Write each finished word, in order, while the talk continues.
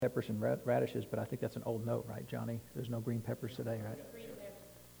peppers and radishes, but I think that's an old note, right, Johnny? There's no green peppers today, right?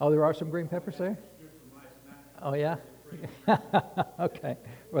 Oh, there are some green peppers there? Oh, yeah? Okay.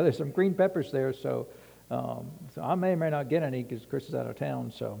 Well, there's some green peppers there, so I may or may not get any because Chris is out of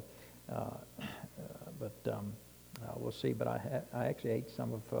town, so, we'll see. But I actually ate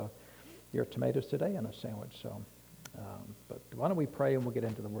some of your tomatoes today in a sandwich, so, but why don't we pray and we'll get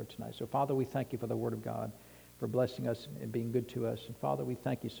into the Word tonight. So, Father, we thank you for the Word of God, for blessing us and being good to us. And Father, we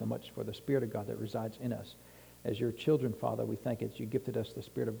thank you so much for the Spirit of God that resides in us. As your children, Father, we thank you that you gifted us the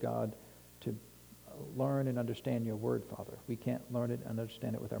Spirit of God to learn and understand your word, Father. We can't learn it and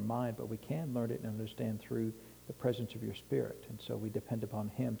understand it with our mind, but we can learn it and understand through the presence of your Spirit. And so we depend upon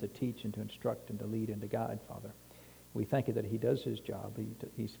him to teach and to instruct and to lead and to guide, Father. We thank you that he does his job.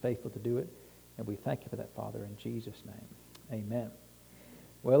 He's faithful to do it. And we thank you for that, Father, in Jesus' name. Amen.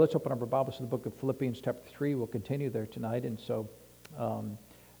 Well, let's open up our Bibles to the book of Philippians chapter 3. We'll continue there tonight. And so,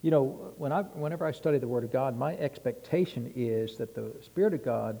 whenever I study the Word of God, my expectation is that the Spirit of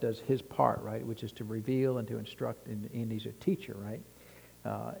God does his part, right, which is to reveal and to instruct, and he's a teacher, right?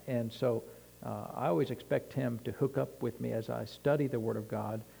 I always expect him to hook up with me as I study the Word of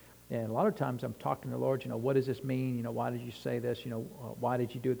God. And a lot of times I'm talking to the Lord, what does this mean? Why did you say this? Why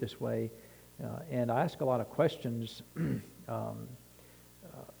did you do it this way? And I ask a lot of questions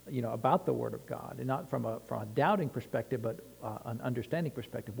about the Word of God, and not from a doubting perspective, but an understanding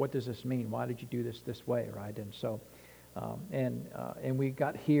perspective. What does this mean? Why did you do this way, right? And so, and we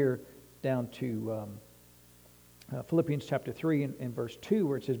got here down to Philippians chapter 3 and verse 2,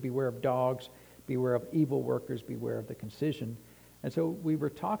 where it says, beware of dogs, beware of evil workers, beware of the concision. And so we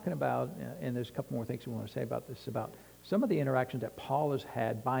were talking about, and there's a couple more things we want to say about this, about some of the interactions that Paul has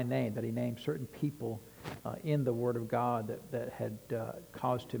had by name, that he named certain people in the Word of God that had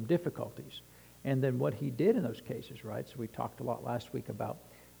caused him difficulties. And then what he did in those cases, right? So we talked a lot last week about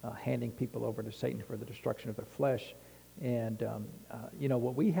handing people over to Satan for the destruction of their flesh. And,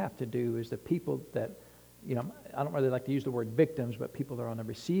 what we have to do is the people that, I don't really like to use the word victims, but people that are on the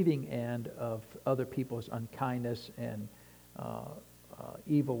receiving end of other people's unkindness and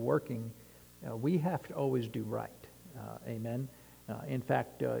evil working, we have to always do right. Amen. In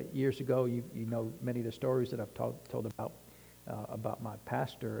fact, years ago, you know many of the stories that I've told about my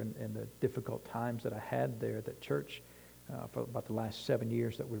pastor and the difficult times that I had there at the church for about the last 7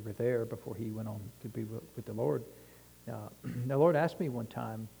 years that we were there before he went on to be with the Lord. The Lord asked me one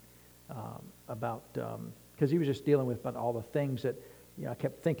time about, because he was just dealing with about all the things that, I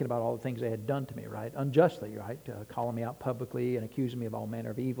kept thinking about all the things they had done to me, right? Unjustly, right? Calling me out publicly and accusing me of all manner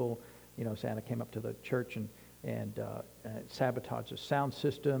of evil, saying I came up to the church and sabotage the sound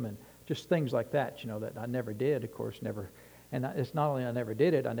system and just things like that, that I never did, of course, never. And it's not only I never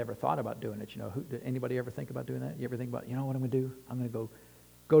did it, I never thought about doing it. Did anybody ever think about doing that? You ever think about, what I'm going to do? I'm going to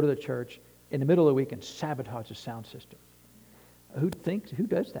go to the church in the middle of the week and sabotage the sound system. Who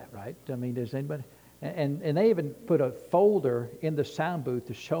does that, right? I mean, does anybody? And they even put a folder in the sound booth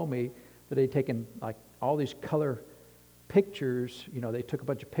to show me that they'd taken like all these color pictures. They took a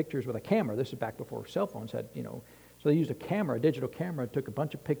bunch of pictures with a camera. This is back before cell phones had, so they used a digital camera, took a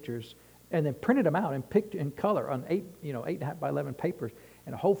bunch of pictures and then printed them out in color on 8.5 by 11 papers,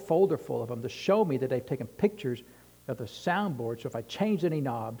 and a whole folder full of them to show me that they've taken pictures of the soundboard. So if I changed any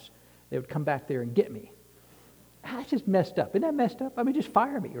knobs, they would come back there and get me. That's just messed up. Isn't that messed up? I mean, just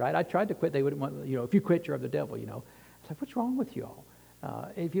fire me, right? I tried to quit. They wouldn't want, if you quit, you're of the devil, I was like, what's wrong with you all?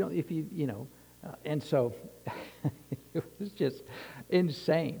 And so it was just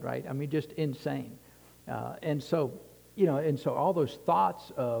insane, right? I mean, just insane. And so all those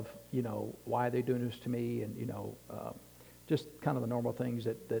thoughts of, why are they doing this to me? And, just kind of the normal things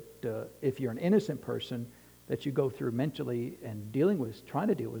that if you're an innocent person, that you go through mentally and trying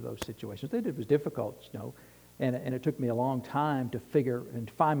to deal with those situations. It was difficult, and it took me a long time to figure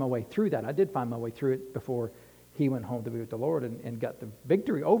and find my way through that. I did find my way through it before he went home to be with the Lord and got the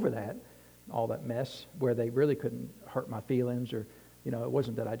victory over that, all that mess, where they really couldn't hurt my feelings, or, it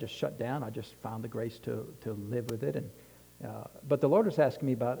wasn't that I just shut down. I just found the grace to live with it. But the Lord was asking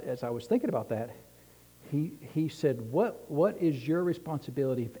me about, as I was thinking about that, he said, what is your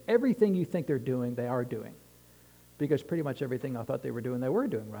responsibility if everything you think they're doing, they are doing? Because pretty much everything I thought they were doing,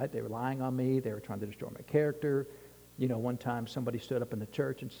 right? They were lying on me. They were trying to destroy my character. One time somebody stood up in the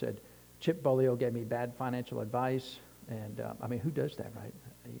church and said, Chip Bolio gave me bad financial advice. And, who does that, right?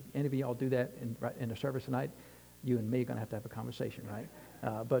 Any of y'all do that in the service tonight? You and me are going to have a conversation, right?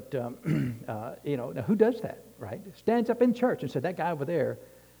 Now who does that, right? Stands up in church and said, that guy over there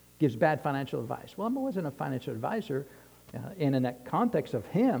gives bad financial advice. Well, I wasn't a financial advisor. And in that context of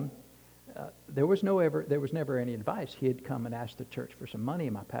him, there was never any advice. He had come and asked the church for some money,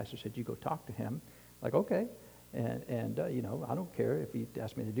 and my pastor said, "You go talk to him." Like, okay. And I don't care if he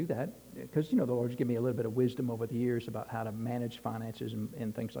asked me to do that, because, the Lord's given me a little bit of wisdom over the years about how to manage finances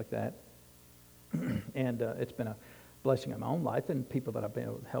and things like that. And it's been a blessing in my own life and people that I've been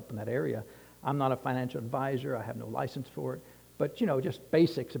able to help in that area. I'm not a financial advisor. I have no license for it. But, just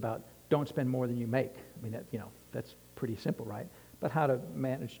basics about don't spend more than you make. I mean, that's pretty simple, right? But how to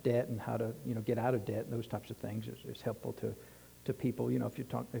manage debt and how to, get out of debt and those types of things is helpful to people.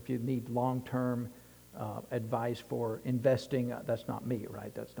 If you need long-term advice for investing, that's not me,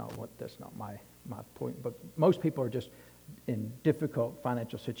 right? That's not my point. But most people are just in difficult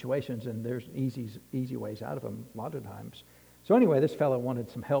financial situations, and there's easy ways out of them a lot of times. So anyway, this fellow wanted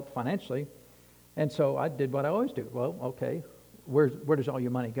some help financially, and so I did what I always do. Well, okay, where does all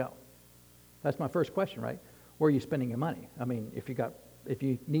your money go? That's my first question, right? Where are you spending your money? I mean, if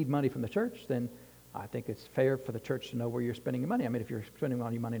you need money from the church, then I think it's fair for the church to know where you're spending your money. I mean, if you're spending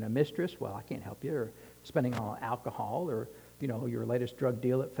all your money on a mistress, well, I can't help you. Or spending on alcohol, or your latest drug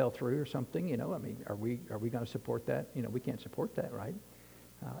deal that fell through or something. I mean, are we going to support that? We can't support that, right?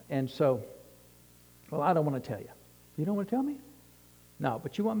 And so, well, I don't want to tell you. You don't want to tell me? No,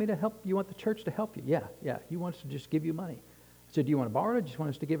 but you want me to help? You want the church to help you? Yeah. He wants to just give you money. I said, do you want to borrow it, or just want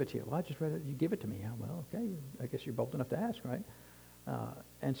us to give it to you? Well, I just rather you give it to me. Yeah, well, okay. I guess you're bold enough to ask, right?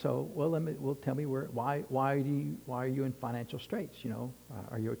 And so, well, tell me why are you in financial straits?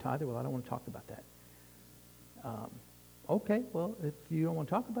 Are you a tither? Well, I don't want to talk about that. Okay, well, if you don't want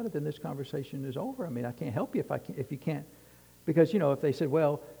to talk about it, then this conversation is over. I mean, I can't help you if you can't, because if they said,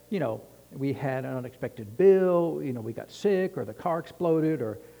 well, we had an unexpected bill, we got sick, or the car exploded,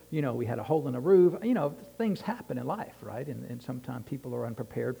 or we had a hole in the roof. Things happen in life, right? And sometimes people are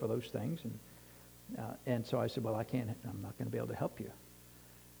unprepared for those things, and so I said, well, I'm not going to be able to help you.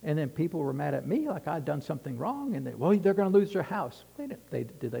 And then people were mad at me, like I'd done something wrong, and they're going to lose their house. Did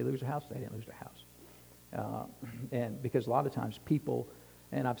they lose their house? They didn't lose their house. And because a lot of times people,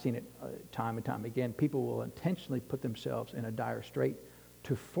 and I've seen it time and time again, people will intentionally put themselves in a dire strait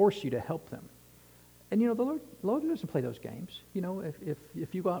to force you to help them. And the Lord doesn't play those games.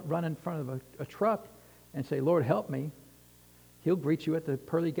 If you go out and run in front of a truck and say, Lord, help me, He'll greet you at the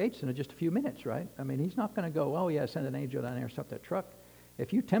pearly gates in just a few minutes, right? I mean, He's not going to go, oh yeah, send an angel down there and stop that truck.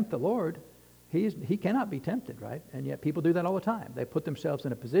 If you tempt the Lord, He cannot be tempted, right? And yet people do that all the time. They put themselves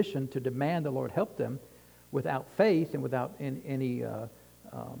in a position to demand the Lord help them without faith and without any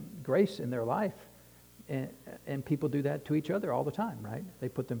grace in their life. And people do that to each other all the time, right? They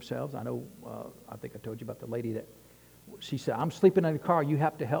put themselves, I know, I think I told you about the lady that, she said, I'm sleeping in the car, you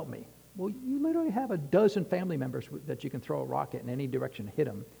have to help me. Well, you literally have a dozen family members that you can throw a rock at in any direction and hit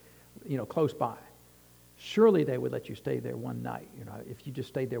them, close by. Surely they would let you stay there one night. If you just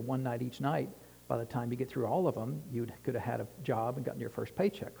stayed there one night each night, by the time you get through all of them, you could have had a job and gotten your first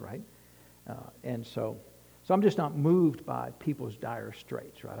paycheck, right? And so I'm just not moved by people's dire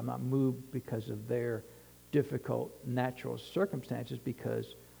straits, right? I'm not moved because of their difficult natural circumstances,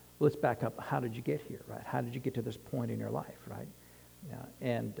 because let's back up. How did you get here, right? How did you get to this point in your life, right?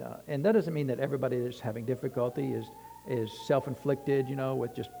 And that doesn't mean that everybody that's having difficulty is self-inflicted,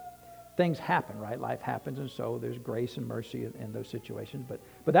 with just things happen, right? Life happens, and so there's grace and mercy in those situations.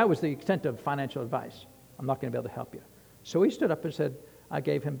 But that was the extent of financial advice. I'm not going to be able to help you. So he stood up and said, I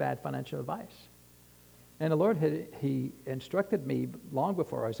gave him bad financial advice. And the Lord he instructed me long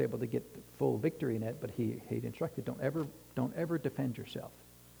before I was able to get full victory in it, but he instructed, don't ever defend yourself.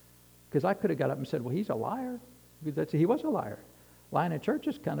 Because I could have got up and said, well, he's a liar. Because he was a liar. Lying in church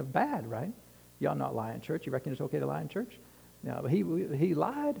is kind of bad, right? Y'all not lie in church. You reckon it's okay to lie in church? No, but he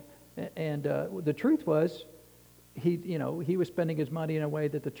lied, and the truth was, he was spending his money in a way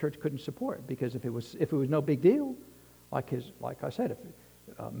that the church couldn't support. Because if it was no big deal, like I said, if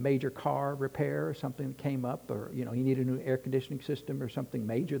a major car repair or something came up, or he needed a new air conditioning system or something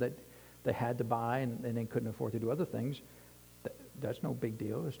major that they had to buy and they couldn't afford to do other things, that's no big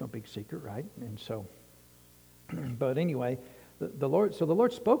deal. It's no big secret, right? And so, but anyway, the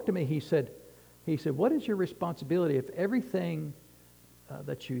Lord spoke to me. He said, what is your responsibility if everything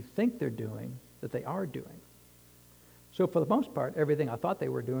that you think they're doing, that they are doing? So for the most part, everything I thought they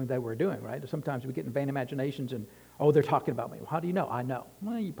were doing, right? Sometimes we get in vain imaginations and, oh, they're talking about me. Well, how do you know? I know.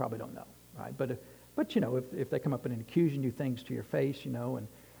 Well, you probably don't know, right? But if they come up and accusing you things to your face, I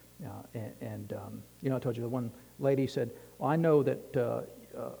told you the one lady said, well, I know that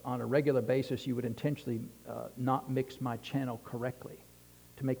on a regular basis you would intentionally not mix my channel correctly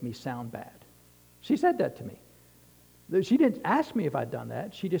to make me sound bad. She said that to me. She didn't ask me if I'd done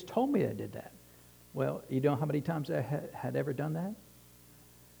that. She just told me I did that. Well, you know how many times I had ever done that?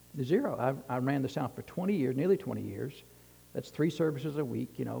 Zero. I ran the sound for 20 years, nearly 20 years. That's 3 services a week,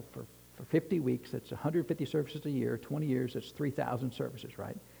 for 50 weeks. That's 150 services a year. 20 years, that's 3,000 services,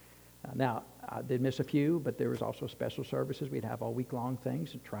 right? Now, I did miss a few, but there was also special services. We'd have all week-long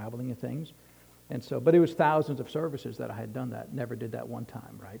things and traveling and things. And so, but it was thousands of services that I had done that. Never did that one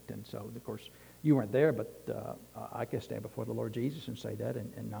time, right? And so, of course, you weren't there, but I can stand before the Lord Jesus and say that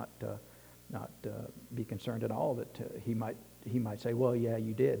and not be concerned at all that he might say, well, yeah,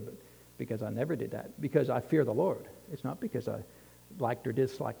 you did, but because I never did that. Because I fear the Lord. It's not because I liked or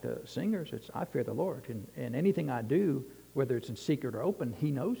disliked the singers. It's I fear the Lord. And anything I do, whether it's in secret or open, he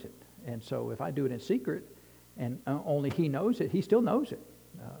knows it. And so if I do it in secret and only he knows it, he still knows it.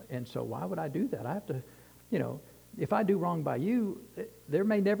 And so why would I do that? I have to, if I do wrong by you, there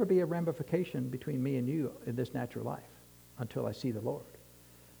may never be a ramification between me and you in this natural life until I see the Lord.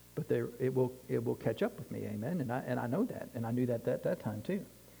 But it will catch up with me, amen. And I know that, and I knew that at that time too.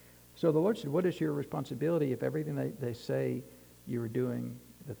 So the Lord said, what is your responsibility if everything they say you are doing,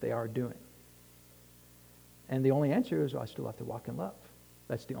 that they are doing? And the only answer is, I still have to walk in love.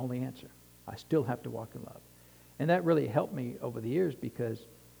 That's the only answer. I still have to walk in love. And that really helped me over the years because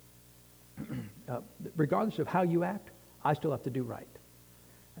regardless of how you act, I still have to do right.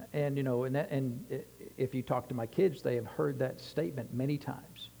 And, if you talk to my kids, they have heard that statement many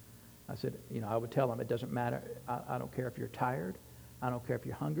times. I said, I would tell them, it doesn't matter. I don't care if you're tired. I don't care if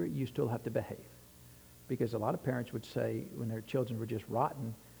you're hungry. You still have to behave. Because a lot of parents would say when their children were just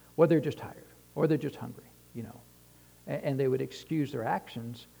rotten, well, they're just tired or they're just hungry, And they would excuse their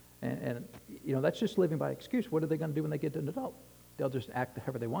actions. And that's just living by excuse. What are they going to do when they get to an adult? They'll just act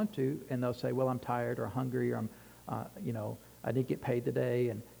however they want to, and they'll say, well, I'm tired or hungry or I'm, I didn't get paid today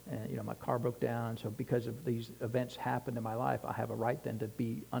and my car broke down. So because of these events happened in my life, I have a right then to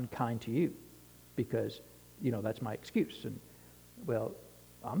be unkind to you because, that's my excuse. And, well,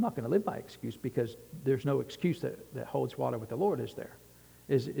 I'm not going to live by excuse because there's no excuse that holds water with the Lord, is there?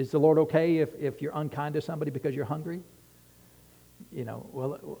 Is the Lord okay if you're unkind to somebody because you're hungry?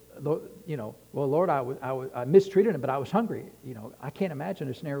 Well, Lord, I mistreated him, but I was hungry. I can't imagine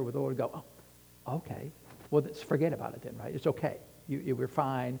a scenario where the Lord would go, oh, okay. Well, forget about it then, right? It's okay. You were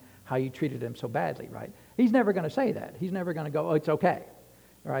fine how you treated him so badly, right? He's never going to say that. He's never going to go, oh, it's okay,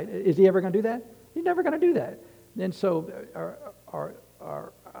 right? Is he ever going to do that? He's never going to do that. And so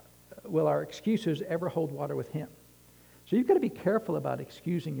will our excuses ever hold water with him? So you've got to be careful about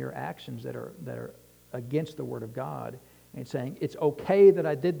excusing your actions that are against the Word of God and saying, it's okay that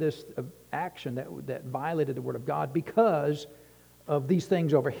I did this action that violated the Word of God because of these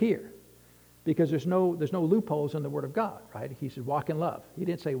things over here. Because there's no loopholes in the Word of God, right? He said, walk in love. He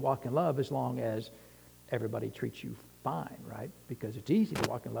didn't say walk in love as long as everybody treats you fine, right? Because it's easy to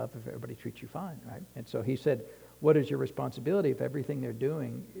walk in love if everybody treats you fine, right? And so he said, what is your responsibility if everything they're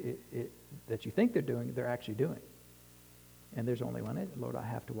doing that you think they're doing, they're actually doing? And there's only one answer. Lord, I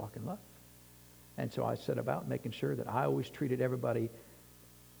have to walk in love. And so I set about making sure that I always treated everybody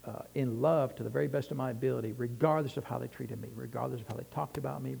in love to the very best of my ability, regardless of how they treated me, regardless of how they talked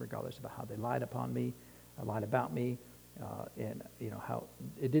about me, regardless of how they lied upon me, lied about me, and how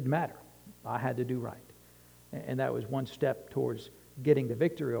it didn't matter. I had to do right, and that was one step towards getting the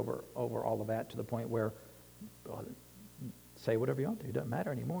victory over all of that to the point where, well, say whatever you want to. It doesn't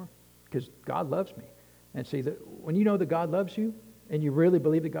matter anymore because God loves me. And see that when you know that God loves you, and you really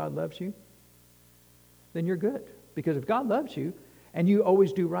believe that God loves you, then you're good. Because if God loves you and you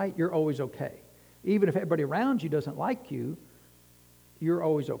always do right, you're always okay. Even if everybody around you doesn't like you, you're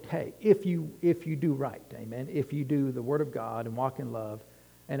always okay. If you do right, amen. If you do the Word of God and walk in love,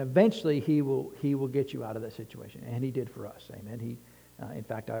 and eventually He will get you out of that situation, and He did for us, amen. In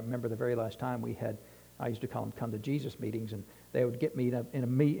fact, I remember the very last time I used to call them come to Jesus meetings, and they would get me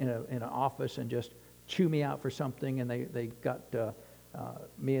in an office and just chew me out for something, and they got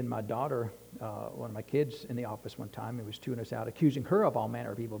me and my daughter, one of my kids, in the office one time. He was chewing us out, accusing her of all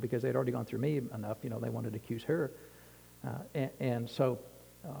manner of evil because they'd already gone through me enough. They wanted to accuse her, and so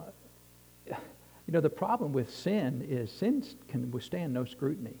the problem with sin is sin can withstand no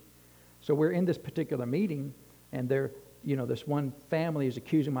scrutiny. So we're in this particular meeting, and this one family is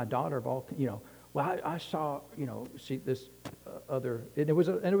accusing my daughter of all. Well, I saw see this other, and it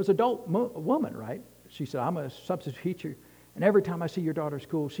was adult woman, right? She said, I'm a substitute teacher, and every time I see your daughter at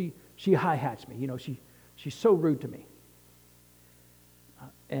school, she hi-hats me. She's so rude to me.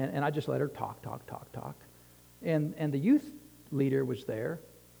 And I just let her talk. And the youth leader was there,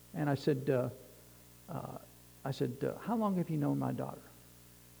 and I said, how long have you known my daughter?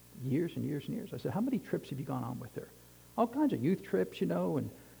 Years and years and years. I said, how many trips have you gone on with her? All kinds of youth trips, and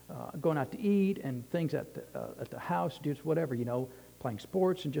going out to eat and things at the house, just whatever, playing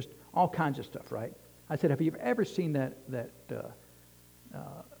sports and just all kinds of stuff, right? I said, have you ever seen that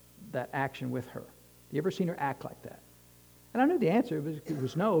action with her? You ever seen her act like that? And I knew the answer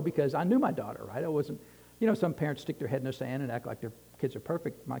was no, because I knew my daughter, right? I wasn't, some parents stick their head in the sand and act like their kids are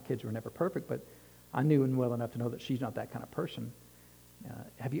perfect. My kids were never perfect, but I knew and well enough to know that she's not that kind of person.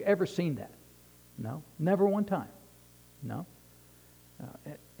 Have you ever seen that? No, never one time. No.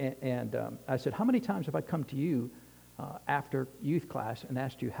 I said, how many times have I come to you after youth class and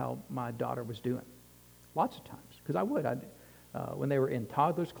asked you how my daughter was doing? Lots of times, because I would. When they were in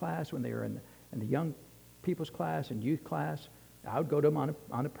toddlers class, when they were in the young people's class and youth class, I would go to them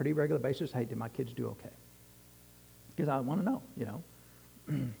on a pretty regular basis. Hey, did my kids do okay? Because I want to know,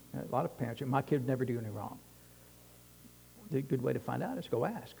 A lot of parents, my kid never do any wrong. The good way to find out is go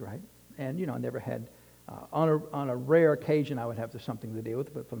ask, right? And, I never had, on a rare occasion, I would have something to deal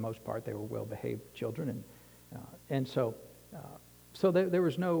with, but for the most part, they were well-behaved children. And so there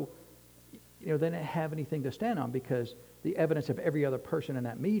was no, they didn't have anything to stand on, because the evidence of every other person in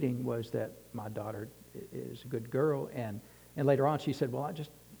that meeting was that my daughter is a good girl. And later on, she said, well,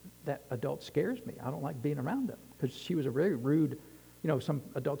 that adult scares me. I don't like being around them, because she was a very rude, some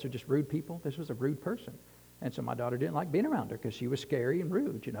adults are just rude people. This was a rude person. And so my daughter didn't like being around her because she was scary and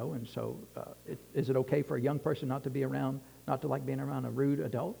rude, And so is it okay for a young person not to like being around a rude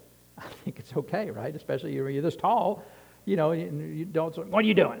adult? I think it's okay, right? Especially when you're this tall, and you adults are, what are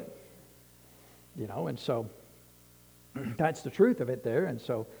you doing? And so that's the truth of it there. And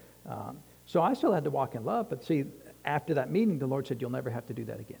so I still had to walk in love. But see, after that meeting, the Lord said, you'll never have to do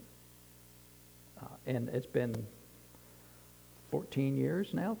that again. And it's been 14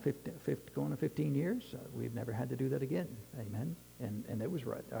 years now, 15, going to 15 years. We've never had to do that again. Amen. And it was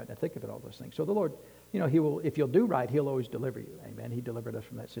right. I think of it, all those things. So the Lord, He will, if you'll do right, He'll always deliver you. Amen. He delivered us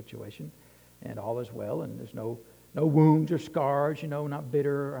from that situation, and all is well. And there's no wounds or scars. Not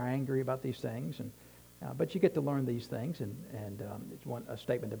bitter or angry about these things. And but you get to learn these things. And it's a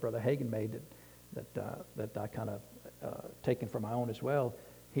statement that Brother Hagin made that I kind of taken for my own as well.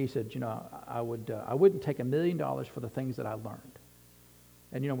 He said, I wouldn't take $1 million for the things that I learned.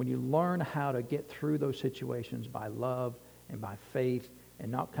 And, when you learn how to get through those situations by love and by faith and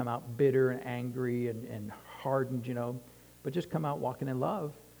not come out bitter and angry and hardened, but just come out walking in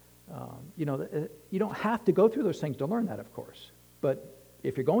love, you don't have to go through those things to learn that, of course. But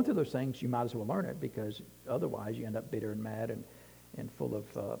if you're going through those things, you might as well learn it, because otherwise you end up bitter and mad and full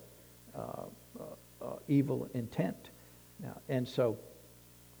of evil intent. And so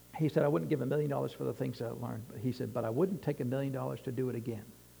he said, I wouldn't give $1 million for the things that I learned. But he said, but I wouldn't take $1 million to do it again.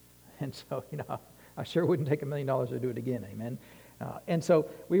 And so, I sure wouldn't take $1 million to do it again. Amen. And so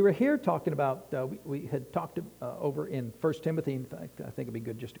we were here talking about, we had talked over in 1 Timothy. In fact, I think it'd be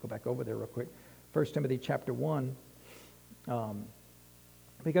good just to go back over there real quick. 1 Timothy chapter 1.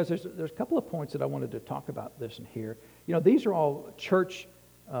 Because there's a couple of points that I wanted to talk about this in here. These are all church,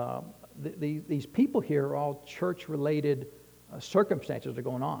 these people here are all church-related circumstances that are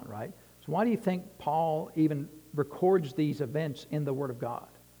going on, right? So why do you think Paul even records these events in the Word of God,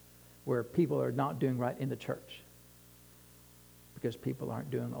 where people are not doing right in the church? Because people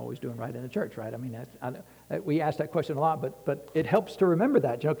aren't always doing right in the church, right? I mean, we ask that question a lot, but it helps to remember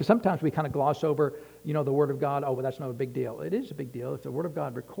that, because sometimes we kind of gloss over, the Word of God. Oh, well, that's not a big deal. It is a big deal. If the Word of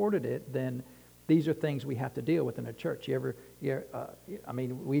God recorded it, then these are things we have to deal with in a church.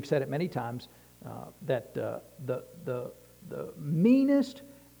 We've said it many times that the meanest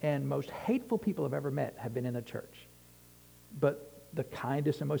and most hateful people I've ever met have been in the church. But the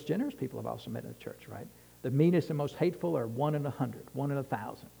kindest and most generous people I've also met in the church, right? The meanest and most hateful are 1 in 100, 1 in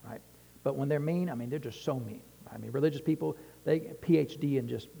 1,000, right? But when they're mean, they're just so mean. Religious people, they get PhD in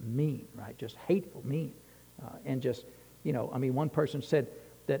just mean, right? Just hateful, mean. And just, one person said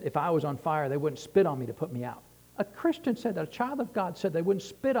that if I was on fire, they wouldn't spit on me to put me out. A Christian said that. A child of God said they wouldn't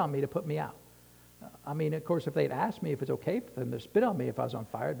spit on me to put me out. Of course, if they'd asked me if it's okay for them to spit on me if I was on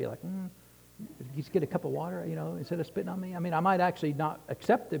fire, I'd be like, just get a cup of water, instead of spitting on me. I might actually not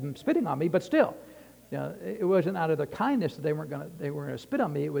accept them spitting on me, but still, it wasn't out of their kindness that they weren't going to spit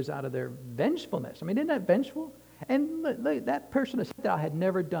on me. It was out of their vengefulness. Isn't that vengeful? And that person has said that I had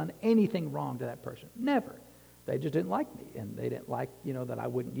never done anything wrong to that person. Never. They just didn't like me, and they didn't like, that I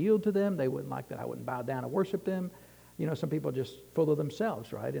wouldn't yield to them. They wouldn't like that I wouldn't bow down and worship them. Some people are just full of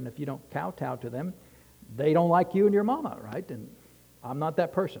themselves, right? And if you don't kowtow to them, they don't like you and your mama, right? And I'm not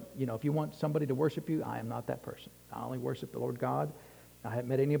that person. If you want somebody to worship you, I am not that person. I only worship the Lord God. I haven't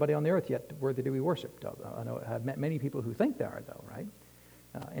met anybody on the earth yet worthy to be worshipped. I know I've met many people who think they are, though, right?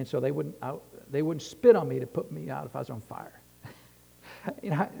 And so they wouldn't spit on me to put me out if I was on fire.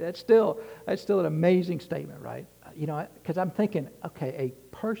 That's still an amazing statement, right? because I'm thinking, okay,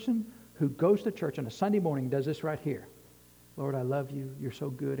 a person who goes to church on a Sunday morning does this right here. Lord, I love you. You're so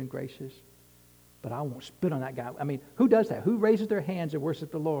good and gracious. But I won't spit on that guy. I mean, who does that? Who raises their hands and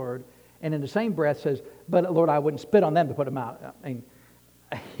worships the Lord and in the same breath says, but Lord, I wouldn't spit on them to put them out? I mean,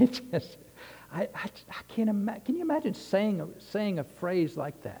 it's just, I can't imagine. Can you imagine saying a phrase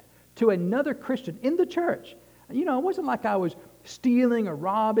like that to another Christian in the church? It wasn't like I was stealing or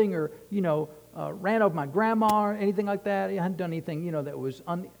robbing or, ran over my grandma or anything like that. I hadn't done anything, that was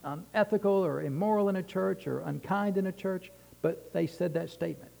unethical or immoral in a church or unkind in a church. But they said that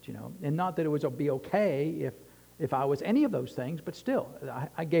statement, and not that it would be okay if I was any of those things, but still,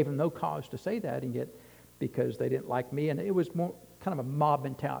 I gave them no cause to say that, and yet because they didn't like me, and it was more kind of a mob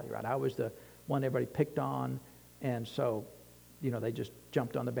mentality, right? I was the one everybody picked on, and so, they just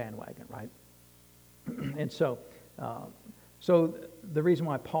jumped on the bandwagon, right? And so the reason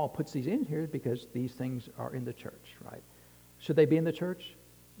why Paul puts these in here is because these things are in the church, right? Should they be in the church?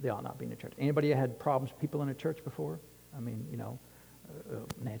 They ought not be in the church. Anybody had problems with people in a church before? I mean,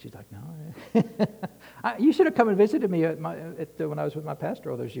 Nancy's like, no. You should have come and visited me when I was with my pastor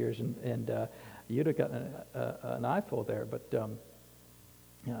all those years, and you'd have gotten an eyeful there. But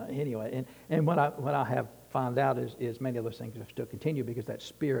anyway, and what I have found out is many of those things have still continue because that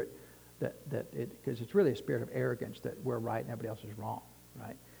spirit, because it's really a spirit of arrogance that we're right and everybody else is wrong,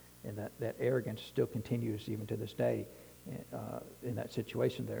 right? And that arrogance still continues even to this day in that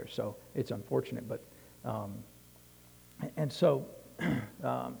situation there. So it's unfortunate, but. And so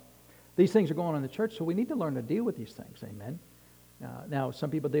these things are going on in the church, so we need to learn to deal with these things, amen? Now, some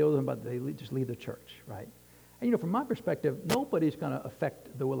people deal with them, but they just leave the church, right? And, from my perspective, nobody's going to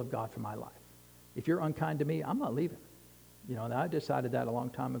affect the will of God for my life. If you're unkind to me, I'm not leaving. And I decided that a long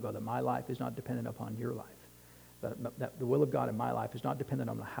time ago, that my life is not dependent upon your life. That the will of God in my life is not dependent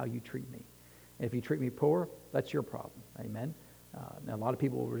on how you treat me. And if you treat me poor, that's your problem, amen? Now a lot of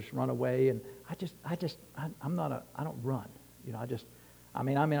people will just run away, and I don't run. I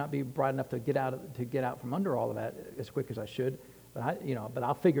may not be bright enough to get out from under all of that as quick as I should, but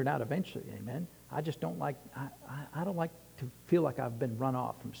I'll figure it out eventually. Amen. I just don't like. I don't like to feel like I've been run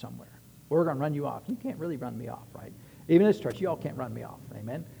off from somewhere. We're going to run you off. You can't really run me off, right? Even this church, you all can't run me off.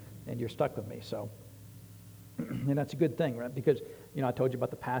 Amen. And you're stuck with me, so. And that's a good thing, right? Because, I told you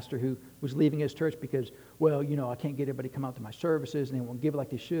about the pastor who was leaving his church because, I can't get everybody to come out to my services, and they won't give it like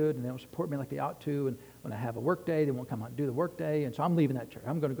they should, and they won't support me like they ought to, and when I have a work day, they won't come out and do the work day, and so I'm leaving that church.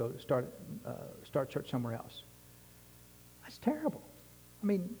 I'm going to go start church somewhere else. That's terrible. I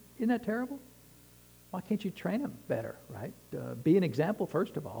mean, isn't that terrible? Why can't you train them better, right? Be an example,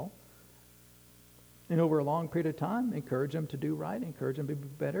 first of all. And over a long period of time, encourage them to do right, encourage them to be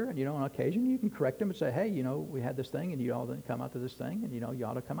better. And, on occasion, you can correct them and say, hey, we had this thing, and you all didn't come out to this thing, and, you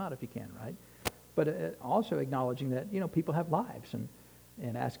ought to come out if you can, right? But also acknowledging that, people have lives,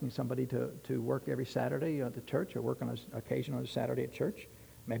 and asking somebody to work every Saturday at the church or work on an occasion on a Saturday at church.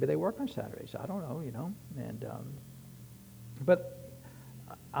 Maybe they work on Saturdays. I don't know, And but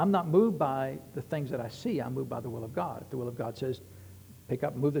I'm not moved by the things that I see. I'm moved by the will of God. If the will of God says, pick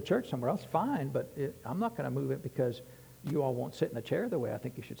up and move the church somewhere else, fine, but I'm not going to move it because you all won't sit in the chair the way I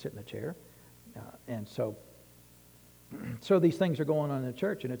think you should sit in the chair. And so these things are going on in the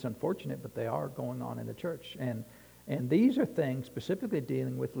church, and it's unfortunate, but they are going on in the church. And these are things specifically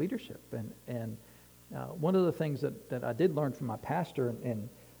dealing with leadership. And one of the things that I did learn from my pastor, and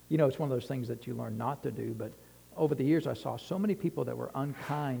it's one of those things that you learn not to do, but over the years I saw so many people that were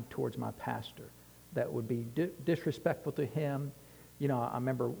unkind towards my pastor, that would be disrespectful to him. I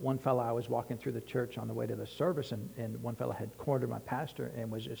remember one fellow, I was walking through the church on the way to the service, and one fellow had cornered my pastor and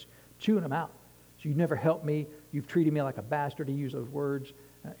was just chewing him out. So you never helped me. You've treated me like a bastard, to use those words.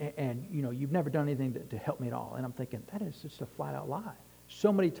 And you've never done anything to help me at all. And I'm thinking, that is just a flat-out lie.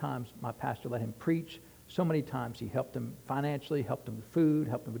 So many times my pastor let him preach. So many times he helped him financially, helped him with food,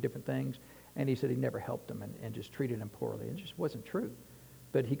 helped him with different things. And he said he never helped him and just treated him poorly. It just wasn't true.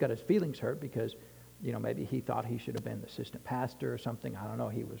 But he got his feelings hurt because maybe he thought he should have been the assistant pastor or something. I don't know.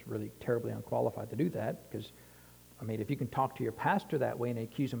 He was really terribly unqualified to do that because, if you can talk to your pastor that way and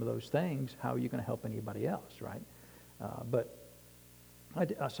accuse him of those things, how are you going to help anybody else, right? But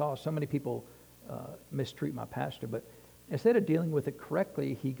I saw so many people mistreat my pastor, but instead of dealing with it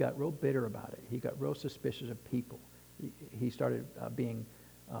correctly, he got real bitter about it. He got real suspicious of people. He started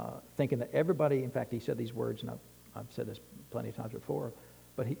thinking that everybody, in fact, he said these words, and I've said this plenty of times before,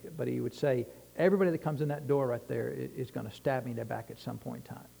 but he would say, everybody that comes in that door right there is going to stab me in the back at some point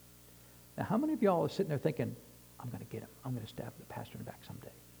in time. Now, how many of y'all are sitting there thinking, I'm going to get him. I'm going to stab the pastor in the back someday?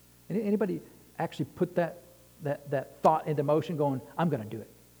 Anybody actually put that thought into motion going, I'm going to do it.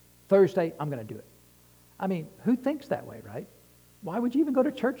 Thursday, I'm going to do it. I mean, who thinks that way, right? Why would you even go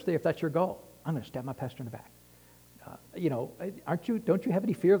to church there if that's your goal? I'm going to stab my pastor in the back. Don't you have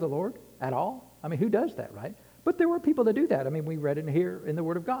any fear of the Lord at all? I mean, who does that, right? But there were people that do that. I mean, we read it here in the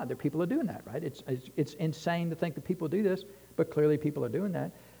Word of God. There are people that are doing that, right? It's insane to think that people do this, but clearly people are doing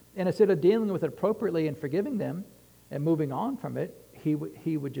that. And instead of dealing with it appropriately and forgiving them and moving on from it, he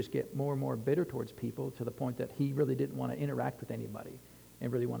would just get more and more bitter towards people to the point that he really didn't want to interact with anybody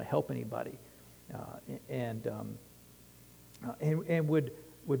and really want to help anybody, and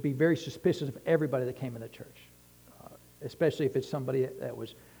would be very suspicious of everybody that came in the church, especially if it's somebody that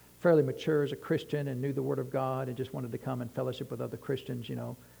was fairly mature as a Christian and knew the Word of God and just wanted to come and fellowship with other Christians.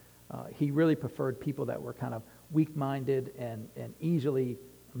 He really preferred people that were kind of weak-minded and easily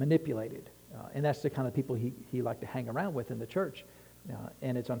manipulated, and that's the kind of people he liked to hang around with in the church.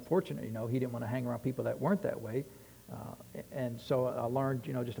 And it's unfortunate, he didn't want to hang around people that weren't that way. And so I learned,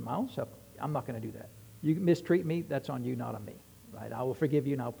 just in my own self, I'm not going to do that. You mistreat me, that's on you, not on me, right? I will forgive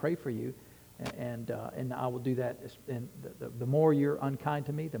you and I'll pray for you, and I will do that. And the more you're unkind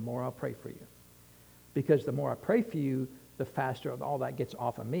to me, the more I'll pray for you, because the more I pray for you, the faster all that gets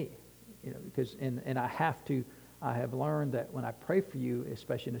off of me, because and I have learned that when I pray for you,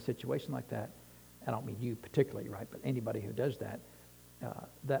 especially in a situation like that, I don't mean you particularly, right, but anybody who does that,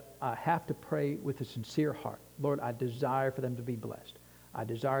 that I have to pray with a sincere heart. Lord, I desire for them to be blessed. I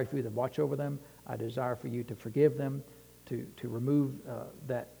desire for you to watch over them. I desire for you to forgive them, to remove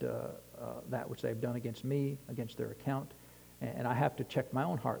that which they've done against me, against their account. And I have to check my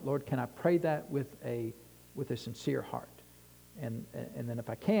own heart. Lord, can I pray that with a sincere heart? And then if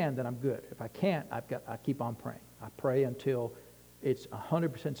I can, then I'm good. If I can't, I keep on praying. I pray until it's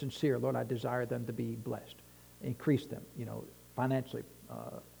 100% sincere. Lord, I desire them to be blessed. Increase them, financially,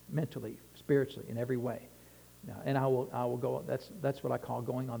 mentally, spiritually, in every way. And I will go. That's what I call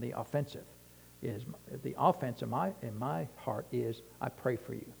going on the offensive. Is the offense in my heart is I pray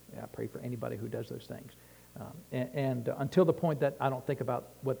for you. I pray for anybody who does those things, and until the point that I don't think about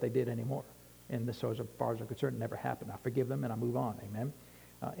what they did anymore. And this, so as far as I'm concerned, never happened. I forgive them and I move on. Amen.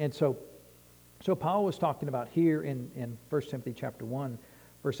 And so Paul was talking about here in 1 Timothy chapter 1,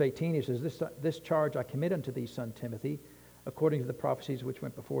 verse 18. He says, "This charge I commit unto thee, son Timothy, according to the prophecies which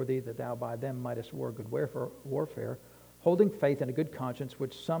went before thee, that thou by them mightest war good warfare, holding faith and a good conscience,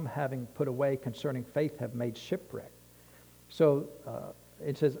 which some having put away concerning faith have made shipwreck." So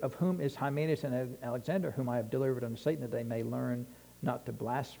it says, "Of whom is Hymenaeus and Alexander, whom I have delivered unto Satan, that they may learn not to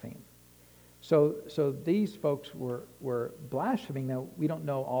blaspheme." So these folks were blaspheming. Now, we don't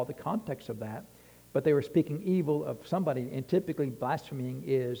know all the context of that, but they were speaking evil of somebody, and typically blaspheming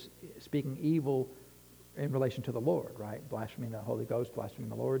is speaking evil in relation to the Lord, right? Blaspheming the Holy Ghost, blaspheming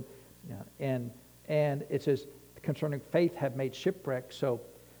the Lord. And it says, concerning faith have made shipwreck. So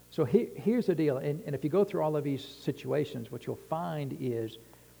here's the deal. And if you go through all of these situations, what you'll find is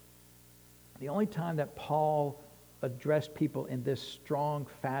the only time that Paul addressed people in this strong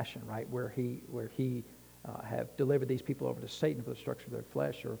fashion, right, where he have delivered these people over to Satan for the destruction of their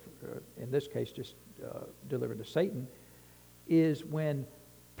flesh, or in this case just delivered to Satan, is when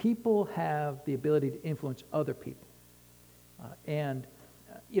people have the ability to influence other people. And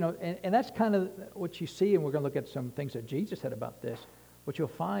that's kind of what you see, and we're going to look at some things that Jesus said about this. What you'll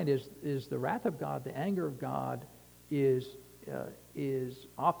find is the wrath of God, the anger of God is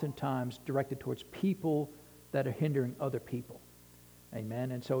oftentimes directed towards people that are hindering other people.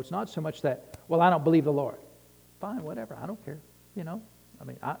 Amen. And so it's not so much that, well, I don't believe the Lord. Fine, whatever. I don't care. I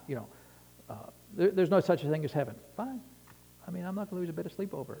mean, there's no such a thing as heaven. Fine. I mean, I'm not going to lose a bit of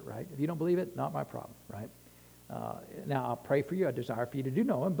sleep over it, right? If you don't believe it, not my problem, right? Now, I'll pray for you. I desire for you to do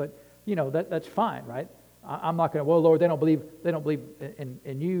know Him, but that's fine, right? I'm not going to. Well, Lord, they don't believe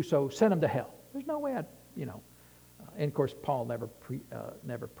in you, so send them to hell. There's no way and of course, Paul never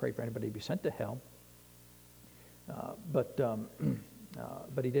prayed for anybody to be sent to hell.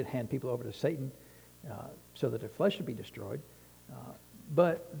 But he did hand people over to Satan so that their flesh should be destroyed.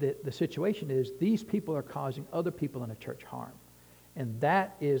 But the situation is these people are causing other people in a church harm. And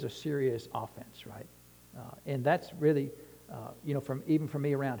that is a serious offense, right? And that's really, even from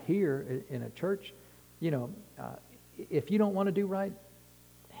me around here in a church, if you don't want to do right,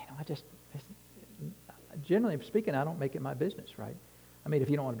 generally speaking, I don't make it my business, right? I mean, if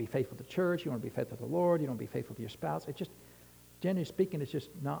you don't want to be faithful to church, you want to be faithful to the Lord, you don't want to be faithful to your spouse, it just, generally speaking, it's just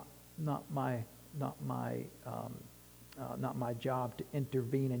not my job to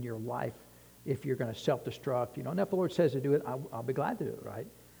intervene in your life if you're going to self-destruct. And if the Lord says to do it, I'll be glad to do it, right?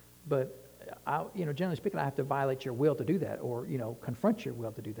 But generally speaking, I have to violate your will to do that, or confront your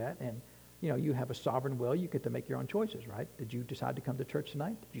will to do that, you have a sovereign will. You get to make your own choices, right? Did you decide to come to church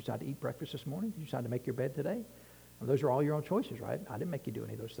tonight? Did you decide to eat breakfast this morning? Did you decide to make your bed today? Well, those are all your own choices, right? I didn't make you do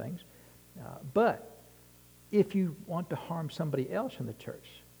any of those things. But if you want to harm somebody else in the church,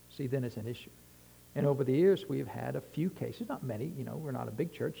 see, then it's an issue. And over the years, we've had a few cases, not many, we're not a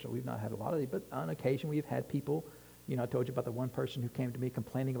big church, so we've not had a lot of these, but on occasion we've had people, I told you about the one person who came to me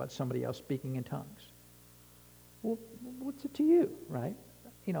complaining about somebody else speaking in tongues. Well, what's it to you, right?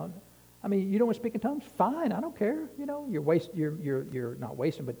 You don't want to speak in tongues? Fine, I don't care. You're not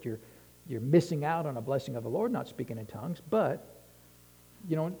wasting, but you're missing out on a blessing of the Lord not speaking in tongues, but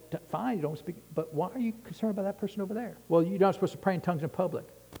fine, you don't speak, but why are you concerned about that person over there? Well, you're not supposed to pray in tongues in public.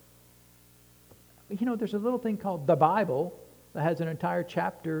 There's a little thing called the Bible that has an entire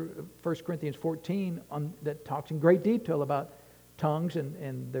chapter, 1 Corinthians 14, that talks in great detail about tongues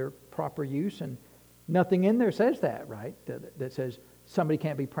and their proper use, and nothing in there says that, right? That says somebody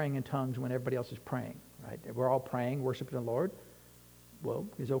can't be praying in tongues when everybody else is praying, right? We're all praying, worshiping the Lord. Well,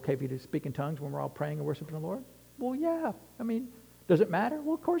 is it okay for you to speak in tongues when we're all praying and worshiping the Lord? Well, yeah. Does it matter?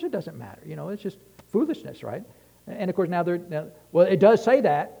 Well, of course it doesn't matter. It's just foolishness, right? And of course it does say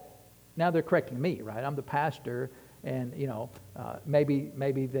that. Now they're correcting me, right? I'm the pastor, and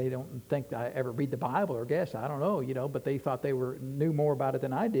maybe they don't think I ever read the Bible or guess, I don't know, but they thought they knew more about it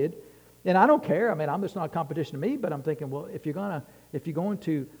than I did, and I don't care. I'm just not a competition to me, but I'm thinking, well, if you're going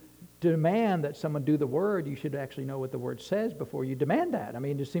to demand that someone do the word, you should actually know what the word says before you demand that.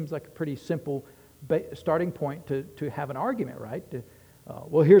 It just seems like a pretty simple starting point to have an argument, right?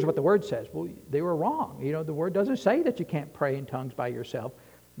 Well, here's what the word says. Well, they were wrong. The word doesn't say that you can't pray in tongues by yourself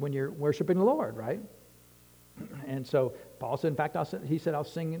when you're worshiping the Lord, right? And so Paul said, in fact, he said, I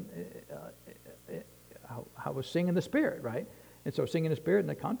was singing in the Spirit, right? And so singing in the Spirit in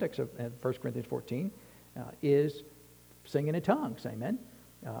the context of 1 Corinthians 14 is singing in tongues, amen?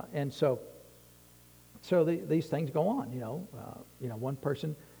 And so these things go on, one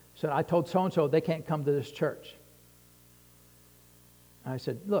person said, I told so-and-so they can't come to this church. I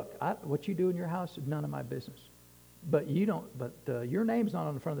said, look, what you do in your house is none of my business. But your name's not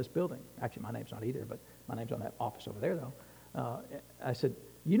on the front of this building. Actually, my name's not either, but my name's on that office over there, though. I said,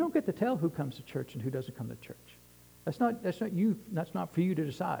 you don't get to tell who comes to church and who doesn't come to church. That's not you. That's not for you to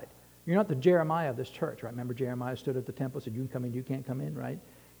decide. You're not the Jeremiah of this church, right? Remember Jeremiah stood at the temple and said, you can come in, you can't come in, right?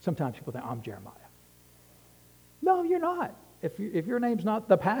 Sometimes people think, I'm Jeremiah. No, you're not. If your name's not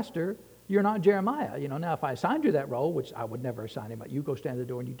the pastor, you're not Jeremiah. Now if I assigned you that role, which I would never assign him, but you go stand at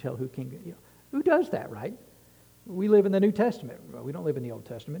the door and you tell who can, who does that, right? We live in the New Testament. We don't live in the Old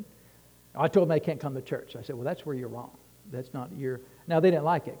Testament. I told them they can't come to church. I said, well, that's where you're wrong. That's not your... Now, they didn't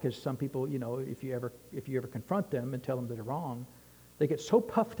like it because some people, if you ever confront them and tell them that they're wrong, they get so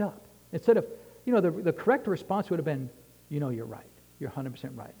puffed up. Instead of, the correct response would have been, you're right. You're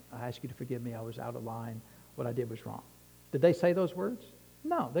 100% right. I ask you to forgive me. I was out of line. What I did was wrong. Did they say those words?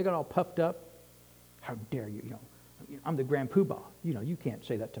 No. They got all puffed up. How dare you? I'm the grand poobah. You can't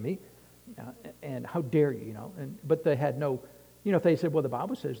say that to me. And how dare you, but they had no, if they said, well, the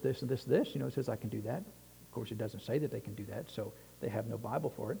Bible says this and this and this, it says I can do that. Of course, it doesn't say that they can do that, so they have no Bible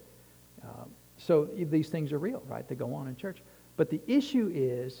for it. So these things are real, right? They go on in church. But the issue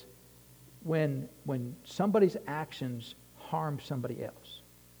is when somebody's actions harm somebody else.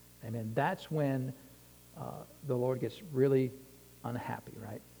 Amen. That's when the Lord gets really unhappy,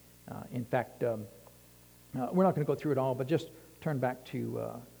 right? In fact, we're not going to go through it all, but just turn back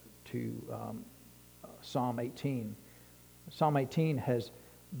to Psalm 18. Psalm 18 has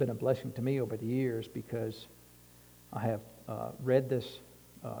been a blessing to me over the years because I have read this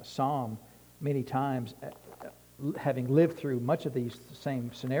psalm many times, having lived through much of these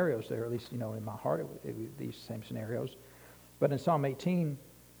same scenarios there, at least in my heart, these same scenarios. But in Psalm 18,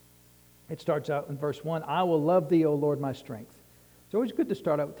 it starts out in verse 1, I will love thee, O Lord, my strength. It's always good to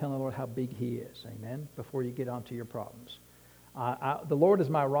start out with telling the Lord how big he is, amen, before you get onto your problems. The Lord is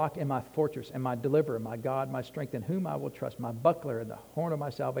my rock and my fortress and my deliverer, my God, my strength, in whom I will trust, my buckler and the horn of my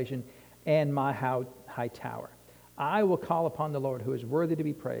salvation and my high tower. I will call upon the Lord who is worthy to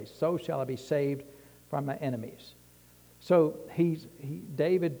be praised. So shall I be saved from my enemies. So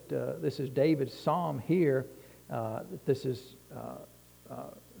David, this is David's psalm here. This is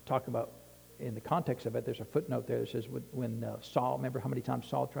talking about, in the context of it, there's a footnote there that says when Saul, remember how many times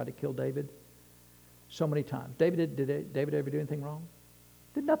Saul tried to kill David? So many times. Did David ever do anything wrong?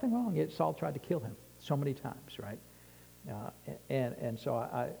 Did nothing wrong, yet Saul tried to kill him so many times, right? And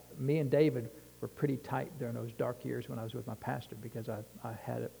so me and David were pretty tight during those dark years when I was with my pastor, because I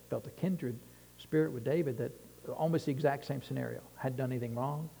felt a kindred spirit with David, that almost the exact same scenario. Hadn't done anything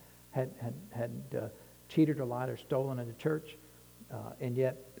wrong, had cheated or lied or stolen in the church, and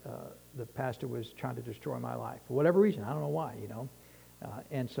yet the pastor was trying to destroy my life for whatever reason. I don't know why,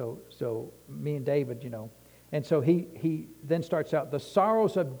 and so me and David, and so he then starts out, the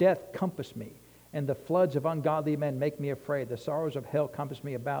sorrows of death compass me, and the floods of ungodly men make me afraid. The sorrows of hell compass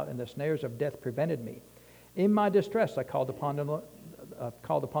me about, and the snares of death prevented me. In my distress I called upon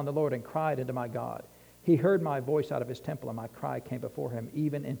the Lord and cried unto my God. He heard my voice out of his temple, and my cry came before him,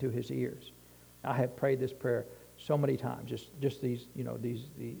 even into his ears. I have prayed this prayer so many times, just these,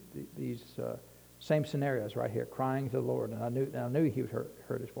 these same scenarios right here, crying to the Lord, and I knew he would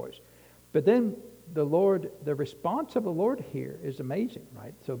heard his voice. But then the response of the Lord here is amazing,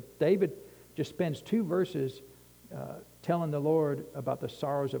 right? So David just spends 2 verses telling the Lord about the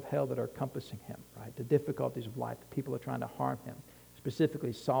sorrows of hell that are compassing him, right? The difficulties of life, the people are trying to harm him.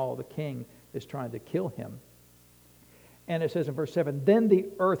 Specifically, Saul, the king, is trying to kill him. And it says in verse 7, then the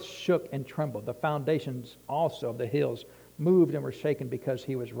earth shook and trembled. The foundations also of the hills moved and were shaken because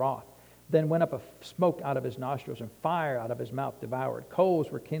he was wroth. Then went up a smoke out of his nostrils, and fire out of his mouth devoured.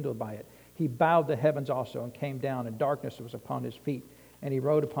 Coals were kindled by it. He bowed the heavens also and came down, and darkness was upon his feet. And he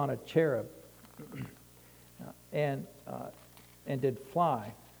rode upon a cherub and did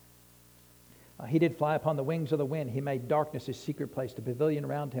fly. He did fly upon the wings of the wind. He made darkness his secret place. The pavilion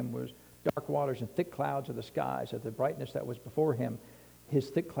around him was dark waters and thick clouds of the skies. At the brightness that was before him, his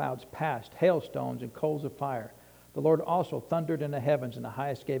thick clouds passed, hailstones and coals of fire. The Lord also thundered in the heavens, and the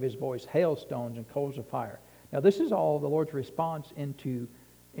highest gave his voice, hailstones and coals of fire. Now this is all the Lord's response in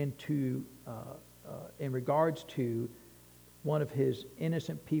regards to one of his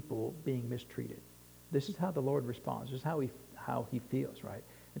innocent people being mistreated. This is how the Lord responds. This is how he feels, right?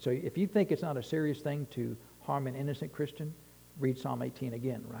 And so if you think it's not a serious thing to harm an innocent Christian, read Psalm 18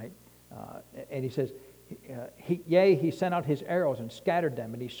 again, right? And he says, he sent out his arrows and scattered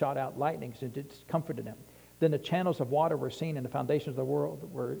them, and he shot out lightnings and discomforted them. Then the channels of water were seen, and the foundations of the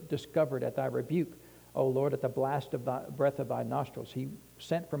world were discovered at thy rebuke. O Lord, at the blast of thy breath of thy nostrils. He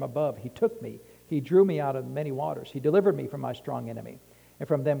sent from above. He took me. He drew me out of many waters. He delivered me from my strong enemy and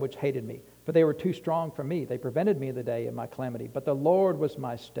from them which hated me. For they were too strong for me. They prevented me in the day of my calamity. But the Lord was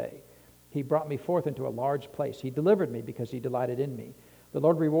my stay. He brought me forth into a large place. He delivered me because he delighted in me. The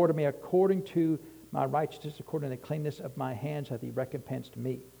Lord rewarded me according to my righteousness, according to the cleanness of my hands hath he recompensed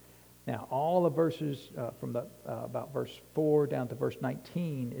me. Now, all the verses from about verse 4 down to verse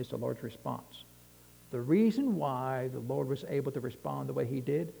 19 is the Lord's response. The reason why the Lord was able to respond the way he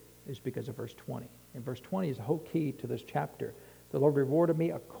did is because of verse 20. And verse 20 is the whole key to this chapter. The Lord rewarded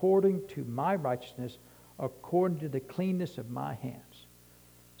me according to my righteousness, according to the cleanness of my hands.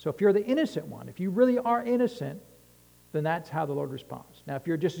 So if you're the innocent one, if you really are innocent, then that's how the Lord responds. Now, if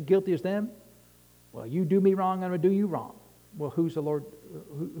you're just as guilty as them, well, you do me wrong, I'm going to do you wrong. Well, who's the Lord?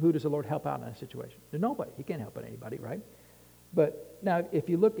 Who does the Lord help out in that situation? There's nobody. He can't help anybody, right? But now, if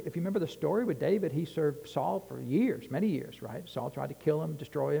you remember the story with David, he served Saul for years, many years, right? Saul tried to kill him,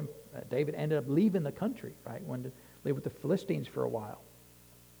 destroy him. David ended up leaving the country, right? Went to live with the Philistines for a while.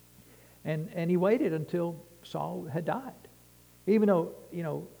 And he waited until Saul had died. Even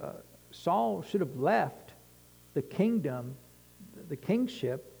though, Saul should have left the kingdom, the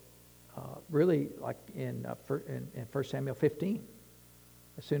kingship, really like in 1 Samuel 15.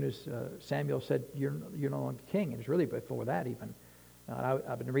 As soon as Samuel said, you're no longer king. It was really before that even.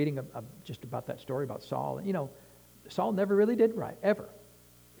 I've been reading just about that story about Saul. And, Saul never really did right, ever.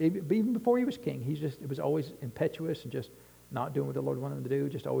 Even before he was king, it was always impetuous and just not doing what the Lord wanted him to do,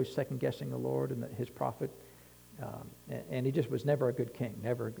 just always second-guessing the Lord and his prophet. And he just was never a good king,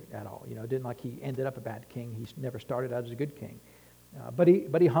 never at all. It didn't like he ended up a bad king. He never started out as a good king. But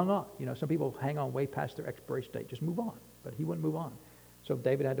he hung on. Some people hang on way past their expiration date. Just move on. But he wouldn't move on. So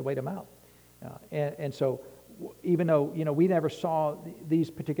David had to wait him out. And so even though, we never saw these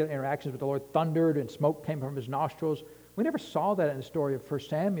particular interactions with the Lord, thundered and smoke came from his nostrils, we never saw that in the story of 1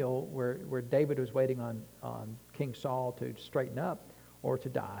 Samuel where David was waiting on King Saul to straighten up or to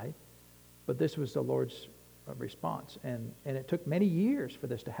die. But this was the Lord's response. And it took many years for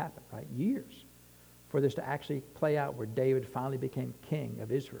this to happen, right? Years for this to actually play out where David finally became king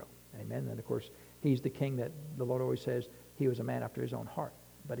of Israel. Amen. And of course, he's the king that the Lord always says he was a man after his own heart.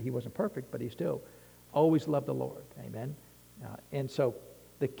 But he wasn't perfect, but he still always loved the Lord. Amen. And so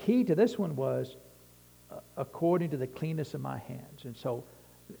the key to this one was according to the cleanness of my hands. And so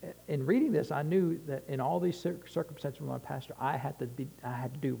in reading this, I knew that in all these circumstances with my pastor, I had to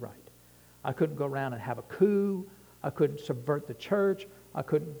do right. I couldn't go around and have a coup. I couldn't subvert the church. I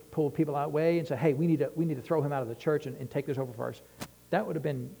couldn't pull people out way and say, hey, we need to throw him out of the church and take this over for us. That would have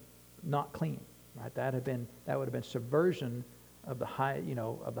been not clean, right? That would have been subversion of the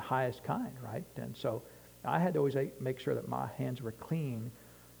highest kind, right? And so I had to always make sure that my hands were clean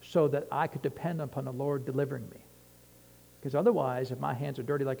so that I could depend upon the Lord delivering me. Because otherwise, if my hands are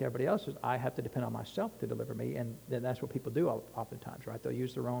dirty like everybody else's, I have to depend on myself to deliver me. And then that's what people do oftentimes, right? They'll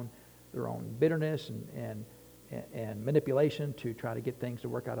use their own bitterness and manipulation to try to get things to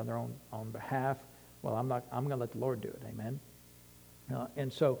work out on their own behalf. Well, I'm going to let the Lord do it. Amen.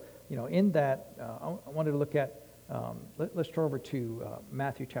 And so, in that, I wanted to look at, let's turn over to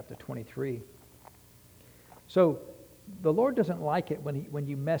Matthew chapter 23. So, the Lord doesn't like it when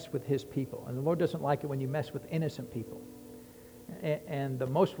you mess with His people. And the Lord doesn't like it when you mess with innocent people. And the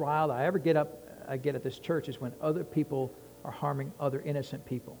most riled I get at this church is when other people are harming other innocent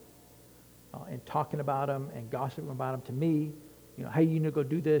people. And talking about them and gossiping about them to me. Hey, you need to go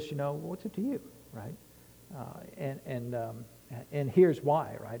do this, well, what's it to you, right? And here's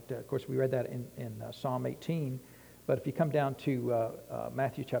why, right? Of course, we read that in Psalm 18. But if you come down to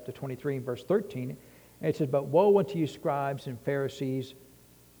Matthew chapter 23 and verse 13, it says, "But woe unto you, scribes and Pharisees,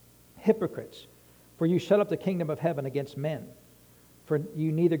 hypocrites, for you shut up the kingdom of heaven against men. For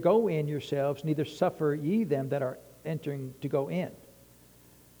you neither go in yourselves, neither suffer ye them that are entering to go in."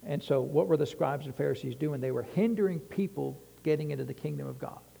 And so what were the scribes and Pharisees doing? They were hindering people getting into the kingdom of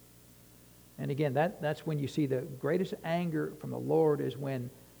God. And again, that's when you see the greatest anger from the Lord is when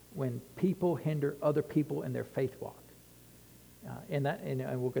people hinder other people in their faith walk. And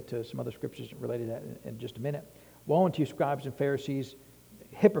we'll get to some other scriptures related to that in just a minute. "Woe unto you, scribes and Pharisees,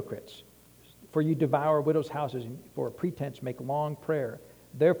 hypocrites! For you devour widows' houses, and for a pretense make long prayer.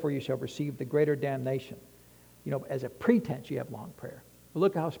 Therefore you shall receive the greater damnation." As a pretense you have long prayer. But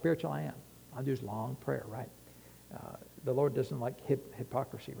look how spiritual I am. I do long prayer, right? The Lord doesn't like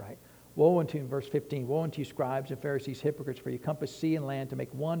hypocrisy, right? "Woe unto you," in verse 15, "Woe unto you, scribes and Pharisees, hypocrites, for you compass sea and land to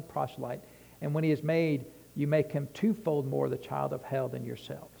make one proselyte, and when he is made, you make him twofold more the child of hell than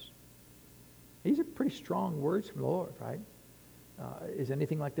yourselves." These are pretty strong words from the Lord, right? Is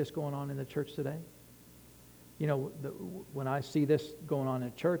anything like this going on in the church today? When I see this going on in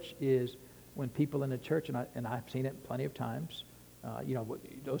the church is when people in the church, and I've seen it plenty of times,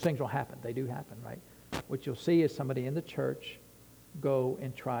 those things will happen. They do happen, right? What you'll see is somebody in the church go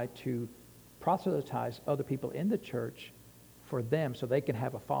and try to proselytize other people in the church for them so they can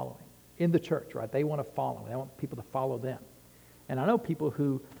have a following in the church, right? They want to follow. They want people to follow them. And I know people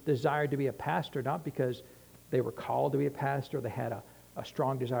who desired to be a pastor not because they were called to be a pastor, they had a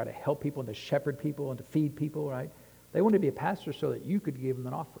strong desire to help people and to shepherd people and to feed people, right? They wanted to be a pastor so that you could give them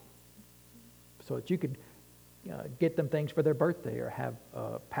an offering, so that you could get them things for their birthday or have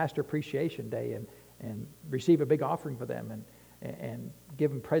a pastor appreciation day and receive a big offering for them and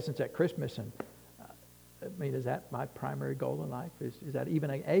give them presents at Christmas. And is that my primary goal in life? Is that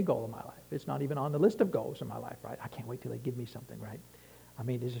even a goal in my life? It's not even on the list of goals in my life, right? I can't wait till they give me something, right?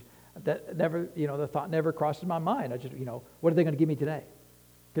 That never, the thought never crosses my mind. I just, what are they going to give me today?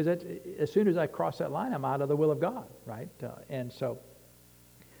 Because as soon as I cross that line, I'm out of the will of God, right? And so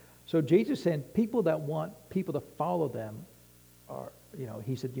Jesus said, people that want people to follow them are,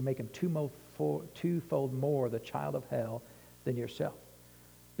 he said, you make them twofold more the child of hell than yourself.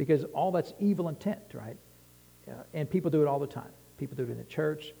 Because all that's evil intent, right? And people do it all the time. People do it in the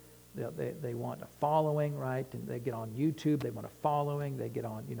church. They want a following, right? And they get on YouTube. They want a following. They get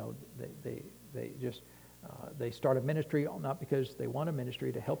on, they start a ministry not because they want a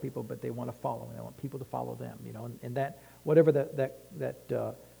ministry to help people, but they want a following. They want people to follow them, and that whatever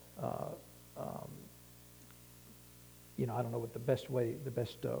I don't know what the best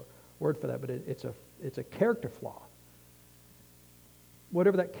word for that, but it's a character flaw.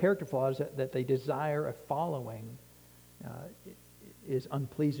 Whatever that character flaw is that they desire a following is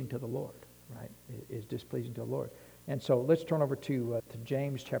unpleasing to the Lord, right? Is displeasing to the Lord. And so let's turn over to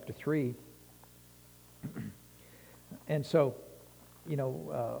James chapter 3. And so,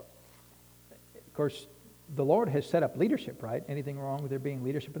 of course, the Lord has set up leadership, right? Anything wrong with there being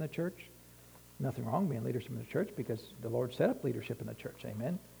leadership in the church? Nothing wrong being leadership in the church because the Lord set up leadership in the church.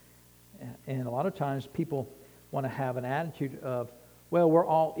 Amen. And a lot of times people want to have an attitude of, well, we're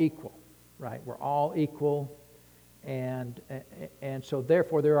all equal, right? We're all equal, and so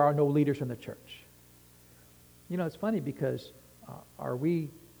therefore there are no leaders in the church. It's funny because are we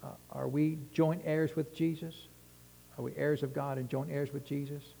joint heirs with Jesus? Are we heirs of God and joint heirs with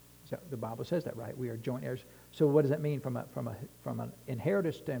Jesus? The Bible says that, right? We are joint heirs. So what does that mean from an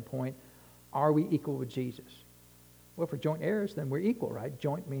inheritance standpoint? Are we equal with Jesus? Well, if we're joint heirs, then we're equal, right?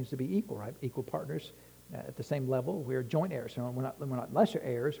 Joint means to be equal, right? Equal partners at the same level. We're joint heirs. So we're not lesser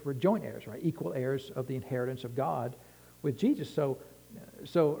heirs. We're joint heirs, right? Equal heirs of the inheritance of God with Jesus. So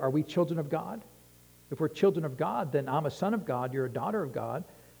are we children of God? If we're children of God, then I'm a son of God. You're a daughter of God,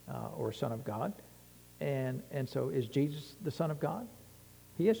 or a son of God. And so is Jesus the Son of God?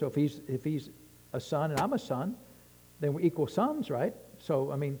 He is. So if he's a son and I'm a son, then we're equal sons, right?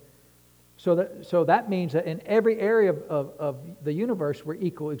 So I mean, so that means that in every area of the universe we're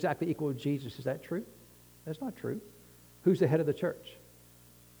exactly equal to Jesus. Is that true? That's not true. Who's the head of the church?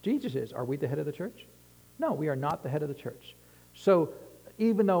 Jesus is. Are we the head of the church? No, we are not the head of the church. So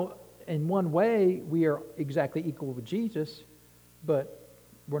even though in one way we are exactly equal with Jesus, but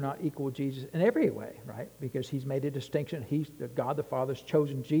we're not equal with Jesus in every way, right? Because he's made a distinction. God the Father's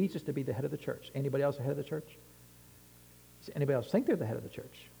chosen Jesus to be the head of the church. Anybody else the head of the church? Does anybody else think they're the head of the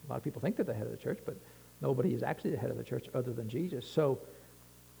church? A lot of people think they're the head of the church, but nobody is actually the head of the church other than Jesus. So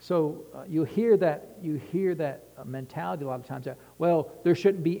you hear that mentality a lot of times that, well, there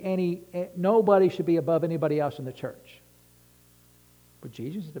shouldn't be nobody should be above anybody else in the church. But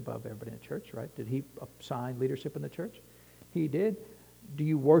Jesus is above everybody in the church, right? Did he assign leadership in the church? He did. Do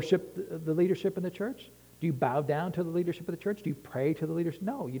you worship the leadership in the church? Do you bow down to the leadership of the church? Do you pray to the leadership?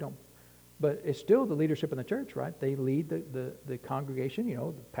 No, you don't. But it's still the leadership in the church, right? They lead the congregation,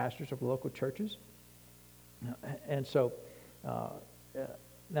 the pastors of the local churches. And so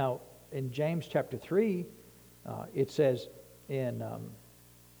now in James chapter 3, it says in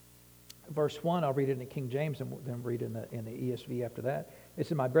verse 1, I'll read it in the King James and then read in the ESV after that. It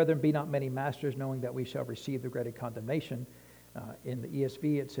says, "My brethren, be not many masters, knowing that we shall receive the greater condemnation." In the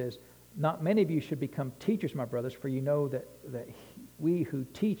ESV it says, "Not many of you should become teachers, my brothers, for you know that we who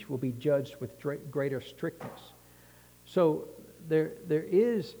teach will be judged with greater strictness." So there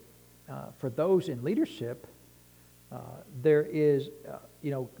is, for those in leadership, there is,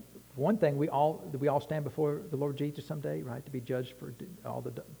 one thing, we all stand before the Lord Jesus someday, right, to be judged for all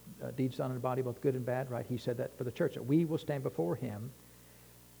the deeds done in the body, both good and bad, right? He said that for the church, that we will stand before him.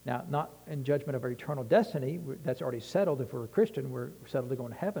 Now, not in judgment of our eternal destiny. That's already settled. If we're a Christian, we're settled to go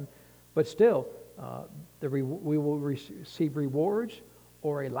to heaven. But still, we will receive rewards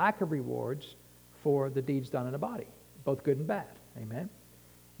or a lack of rewards for the deeds done in the body, both good and bad. Amen?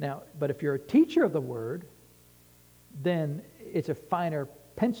 Now, but if you're a teacher of the word, then it's a finer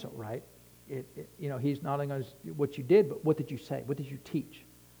pencil, right? He's not only going to what you did, but what did you say? What did you teach?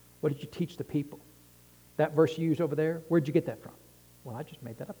 What did you teach the people? That verse you used over there, where'd you get that from? Well, I just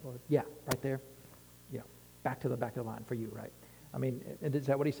made that up, Lord. Yeah, right there. Yeah, back to the back of the line for you, right? I mean, is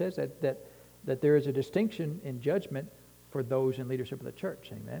that what he says? That there is a distinction in judgment for those in leadership of the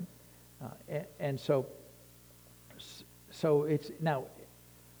church. Amen? And so it's now,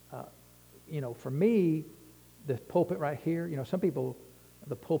 for me, the pulpit right here, some people,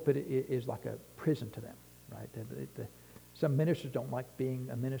 the pulpit is like a prison to them, right? Some ministers don't like being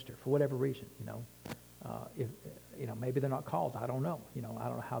a minister for whatever reason, if maybe they're not called. I don't know. I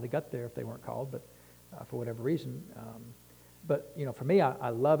don't know how they got there if they weren't called, but for whatever reason. But for me, I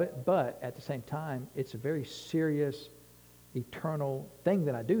love it. But at the same time, it's a very serious, eternal thing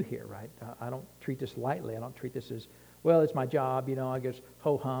that I do here, right? I don't treat this lightly. I don't treat this as, well, it's my job. I guess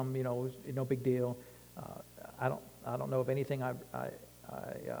ho hum. No big deal. I don't know of anything I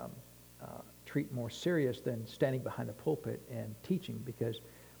treat more serious than standing behind the pulpit and teaching, because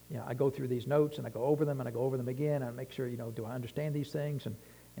I go through these notes and I go over them and I go over them again and I make sure, do I understand these things? And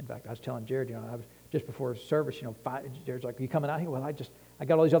in fact, I was telling Jared, I was just before service, Jared's like, "Are you coming out here?" Well, I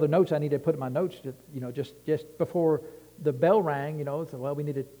got all these other notes I need to put in my notes, just before the bell rang, so, well, we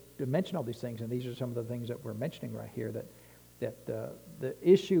needed to mention all these things, and these are some of the things that we're mentioning right here. That the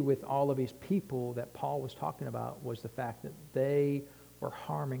issue with all of these people that Paul was talking about was the fact that they were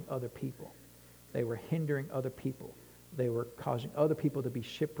harming other people. They were hindering other people. They were causing other people to be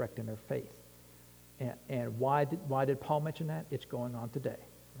shipwrecked in their faith. And why did Paul mention that? It's going on today,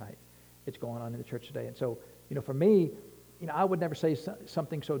 right? It's going on in the church today. And so, for me, I would never say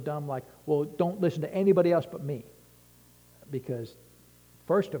something so dumb like, well, don't listen to anybody else but me. Because,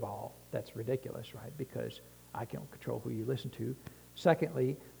 first of all, that's ridiculous, right? Because I can't control who you listen to.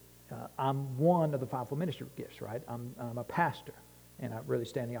 Secondly, I'm one of the fivefold ministry gifts, right? I'm a pastor, and I really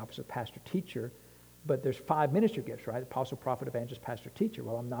stand in the opposite of pastor-teacher. But there's 5 ministry gifts, right? Apostle, prophet, evangelist, pastor, teacher.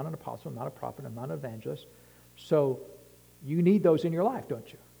 Well, I'm not an apostle, I'm not a prophet, I'm not an evangelist. So you need those in your life,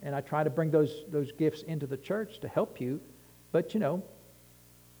 don't you? And I try to bring those gifts into the church to help you. But,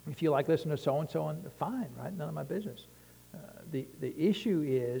 if you like listening to so-and-so, fine, right? None of my business. The issue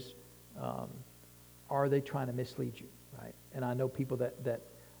is, are they trying to mislead you, right? And I know people that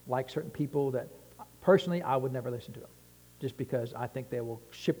like certain people that, personally, I would never listen to them, just because I think they will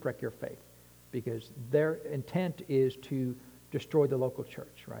shipwreck your faith. Because their intent is to destroy the local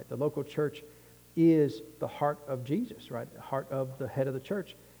church, right? The local church is the heart of Jesus, right? The heart of the head of the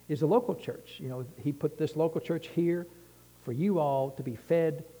church is the local church. He put this local church here for you all to be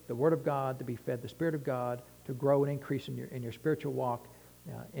fed the Word of God, to be fed the Spirit of God, to grow and increase in your spiritual walk,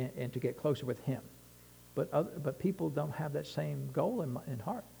 and to get closer with Him. But people don't have that same goal in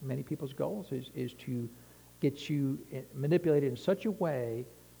heart. Many people's goals is to get you manipulated in such a way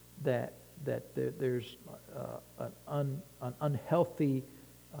that there's an unhealthy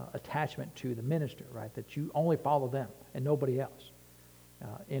attachment to the minister, right? That you only follow them and nobody else.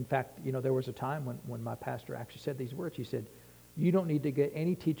 In fact, there was a time when my pastor actually said these words. He said, "You don't need to get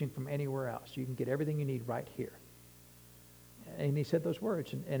any teaching from anywhere else. You can get everything you need right here." And he said those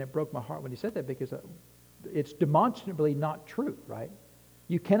words, and it broke my heart when he said that, because it's demonstrably not true, right?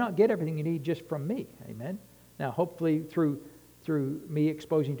 You cannot get everything you need just from me. Amen. Now, hopefully through me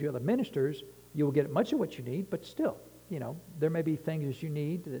exposing to other ministers, you will get much of what you need, but still, there may be things that you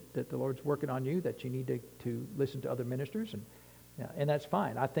need that the Lord's working on you, that you need to listen to other ministers, and that's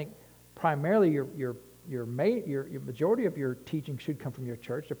fine. I think primarily your majority of your teaching should come from your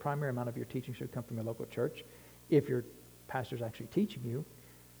church. The primary amount of your teaching should come from your local church, if your pastor's actually teaching you.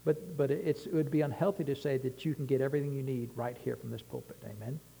 But it would be unhealthy to say that you can get everything you need right here from this pulpit.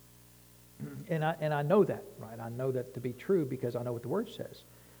 Amen. And I know that, right? I know that to be true because I know what the Word says.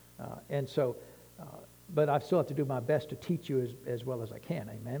 But I still have to do my best to teach you as well as I can.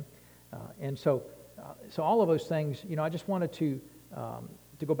 Amen. So all of those things, I just wanted to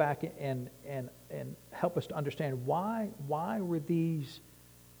go back and help us to understand why were these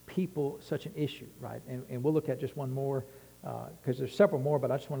people such an issue, right? And we'll look at just one more, because there's several more,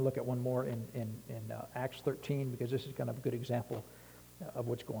 but I just want to look at one more in Acts 13, because this is kind of a good example of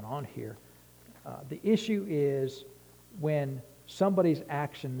what's going on here. The issue is when somebody's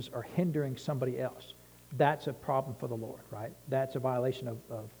actions are hindering somebody else. That's a problem for the Lord, right? That's a violation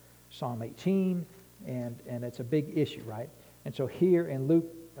of Psalm 18, and it's a big issue, right? And so here in Luke,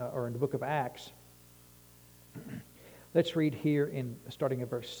 or in the book of Acts, let's read here starting at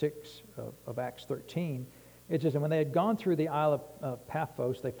verse 6 of Acts 13. It says, "And when they had gone through the Isle of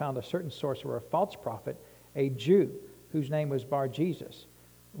Paphos, they found a certain sorcerer, a false prophet, a Jew, whose name was Bar-Jesus,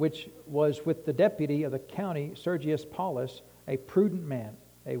 which was with the deputy of the county, Sergius Paulus, a prudent man,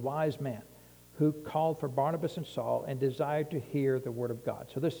 a wise man, who called for Barnabas and Saul and desired to hear the word of God."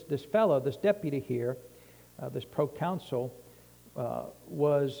 So this fellow, this deputy here, this proconsul,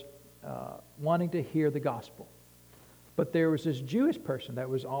 was wanting to hear the gospel. But there was this Jewish person that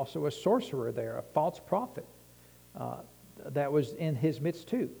was also a sorcerer there, a false prophet, that was in his midst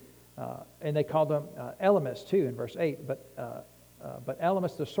too. And they called him Elymas too in verse 8. But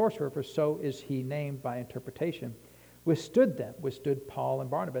Elymas the sorcerer, for so is he named by interpretation, withstood Paul and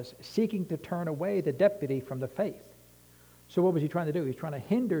Barnabas, seeking to turn away the deputy from the faith. So what was he trying to do? He was trying to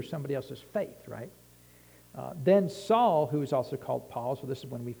hinder somebody else's faith, right? Then Saul, who is also called Paul, so this is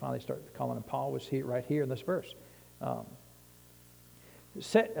when we finally start calling him Paul, was right here in this verse.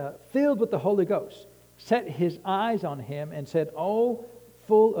 Filled with the Holy Ghost, set his eyes on him and said, "O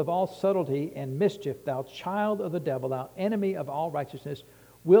full of all subtlety and mischief, thou child of the devil, thou enemy of all righteousness,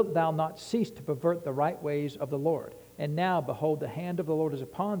 wilt thou not cease to pervert the right ways of the Lord? And now, behold, the hand of the Lord is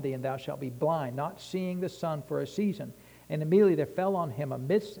upon thee, and thou shalt be blind, not seeing the sun for a season." And immediately there fell on him a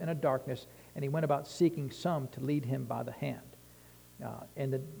mist and a darkness, and he went about seeking some to lead him by the hand.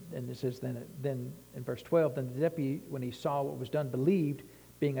 And it says then in verse 12, "Then the deputy, when he saw what was done, believed,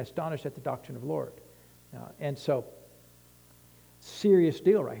 being astonished at the doctrine of the Lord." And so, serious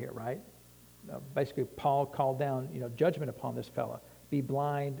deal right here, right? Basically, Paul called down, judgment upon this fella. Be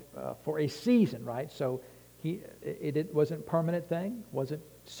blind for a season, right? So it wasn't a permanent thing, wasn't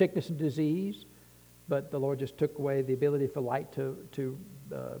sickness and disease, but the Lord just took away the ability for light to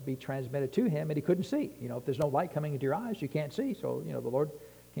be transmitted to him, and he couldn't see. If there's no light coming into your eyes, you can't see. So, the Lord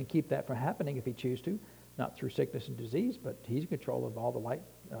can keep that from happening if he chooses to, not through sickness and disease, but he's in control of all the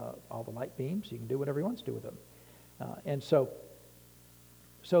light beams. He can do whatever he wants to do with them. And so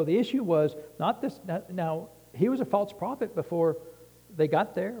the issue was not this. Now, he was a false prophet before they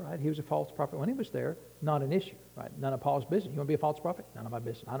got there, right? He was a false prophet when he was there. Not an issue, right? None of Paul's business. You want to be a false prophet? None of my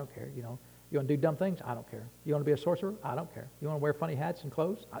business. I don't care. You want to do dumb things? I don't care. You want to be a sorcerer? I don't care. You want to wear funny hats and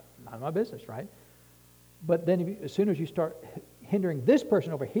clothes? None of my business, right? But then as soon as you start hindering this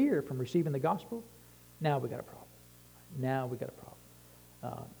person over here from receiving the gospel, now we got a problem. Now we got a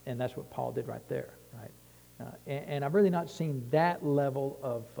problem. And that's what Paul did right there, right? And I've really not seen that level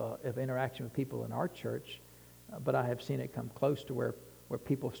of interaction with people in our church, but I have seen it come close to where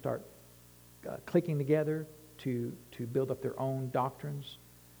people start clicking together to build up their own doctrines.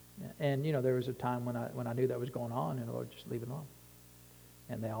 And there was a time when I knew that was going on, and the Lord just leave it alone.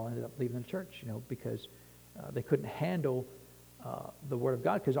 And they all ended up leaving the church, because they couldn't handle the Word of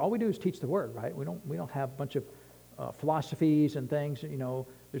God. Because all we do is teach the Word, right? We don't have a bunch of philosophies and things,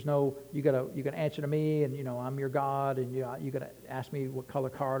 There's no, you gotta answer to me, and I'm your God, and you gotta ask me what color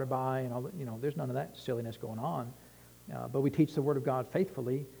car to buy, and all that. There's none of that silliness going on. But we teach the Word of God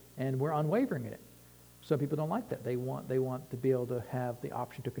faithfully, and we're unwavering in it. Some people don't like that. They want to be able to have the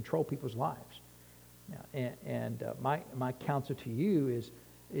option to control people's lives. My counsel to you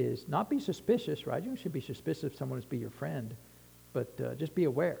is not be suspicious, right? You should be suspicious if someone is be your friend, but just be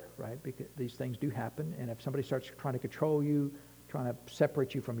aware, right? Because these things do happen, and if somebody starts trying to control you, trying to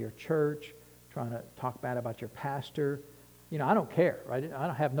separate you from your church, trying to talk bad about your pastor, I don't care, right? I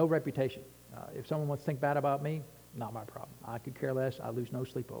don't have no reputation. If someone wants to think bad about me, not my problem. I could care less. I lose no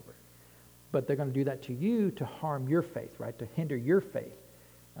sleep over it. But they're going to do that to you to harm your faith, right? To hinder your faith.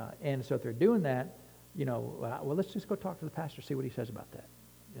 And so if they're doing that, well, let's just go talk to the pastor, see what he says about that.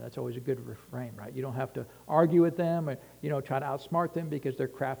 That's always a good refrain, right? You don't have to argue with them or, try to outsmart them because they're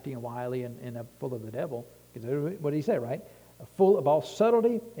crafty and wily and full of the devil. Because what did he say, right? Full of all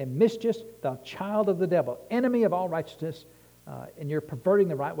subtlety and mischief, thou child of the devil, enemy of all righteousness, and you're perverting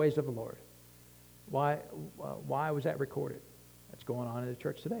the right ways of the Lord. Why was that recorded? That's going on in the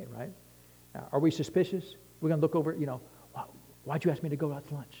church today, right? Are we suspicious? We're going to look over, why'd you ask me to go out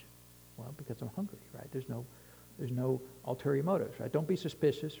to lunch? Well, because I'm hungry, right? There's no ulterior motives, right? Don't be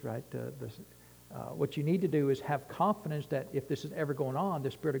suspicious, right? What you need to do is have confidence that if this is ever going on, the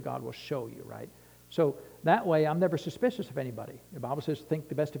Spirit of God will show you, right? So that way, I'm never suspicious of anybody. The Bible says, think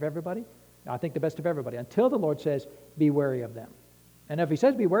the best of everybody. I think the best of everybody until the Lord says, be wary of them. And if he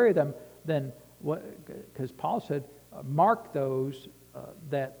says be wary of them, then what? Because Paul said, mark those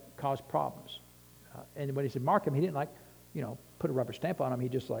that cause problems. And when he said mark them, he didn't put a rubber stamp on them. He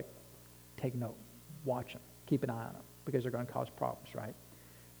just take note, watch them, keep an eye on them, because they're going to cause problems, right?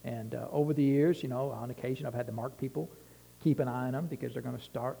 And over the years, on occasion, I've had to mark people, keep an eye on them, because they're going to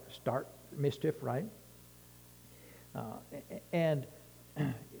start mischief, right? And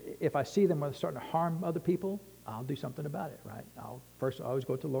if I see them starting to harm other people, I'll do something about it, right? I always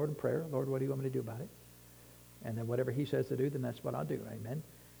go to the Lord in prayer. Lord, what do you want me to do about it? And then whatever he says to do, then that's what I'll do, amen?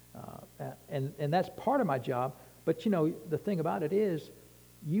 And that's part of my job. But, the thing about it is,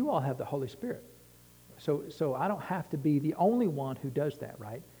 you all have the Holy Spirit. So I don't have to be the only one who does that,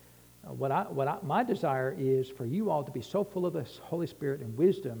 right? My desire is for you all to be so full of the Holy Spirit and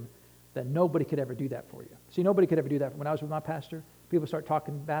wisdom that nobody could ever do that for you. See, nobody could ever do that. When I was with my pastor, people start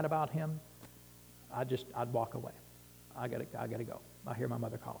talking bad about him, I'd walk away. I gotta go. I hear my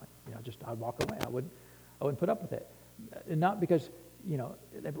mother calling. I'd walk away. I wouldn't put up with it. And not because,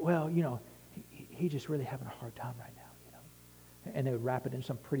 he's just really having a hard time right now, And they would wrap it in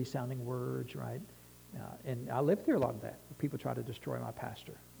some pretty sounding words, right? And I lived through a lot of that. People tried to destroy my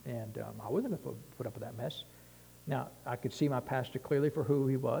pastor. And I wasn't going to put up with that mess. Now, I could see my pastor clearly for who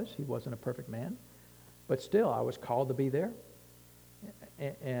he was. He wasn't a perfect man. But still, I was called to be there.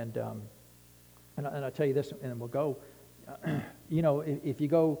 And I'll tell you this, and then we'll go. If you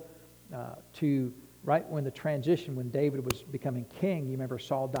go to right when the transition, when David was becoming king, you remember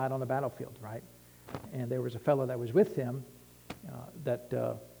Saul died on the battlefield, right? And there was a fellow that was with him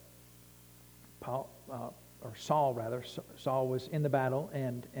Saul was in the battle,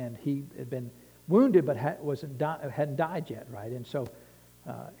 and he had been wounded but hadn't died yet, right? And so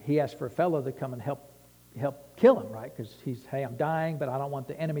he asked for a fellow to come and help kill him, right? Because hey, I'm dying, but I don't want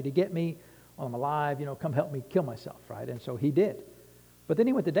the enemy to get me while I'm alive. Come help me kill myself, right? And so he did. But then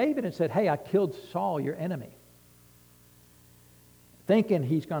he went to David and said, hey, I killed Saul, your enemy. Thinking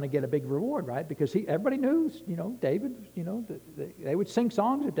he's going to get a big reward, right? Because everybody knew, David, they would sing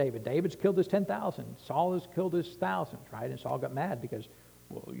songs of David. David's killed his 10,000. Saul has killed his thousands, right? And Saul got mad because,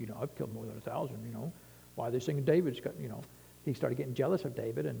 I've killed more than 1,000, Why are they singing David's? He started getting jealous of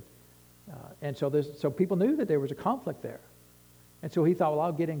David. And so people knew that there was a conflict there. And so he thought, well,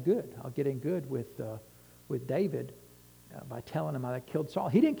 I'll get in good. I'll get in good with David by telling him I killed Saul.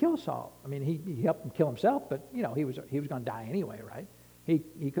 He didn't kill Saul. I mean, he helped him kill himself, but, he was going to die anyway, right?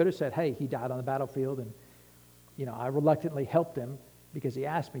 He could have said, hey, he died on the battlefield, and, I reluctantly helped him because he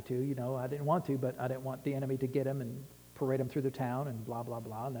asked me to. I didn't want to, but I didn't want the enemy to get him and parade him through the town and blah, blah,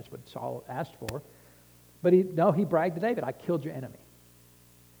 blah, and that's what Saul asked for. But he bragged to David, I killed your enemy.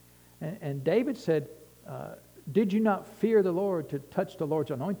 And David said, did you not fear the Lord to touch the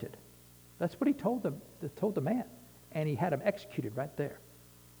Lord's anointed? That's what he told the man. And he had him executed right there.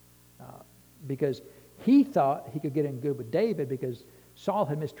 Because he thought he could get in good with David because Saul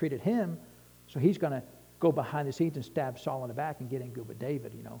had mistreated him. So he's going to go behind the scenes and stab Saul in the back and get in good with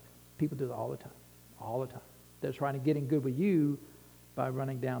David. People do that all the time. All the time. They're trying to get in good with you by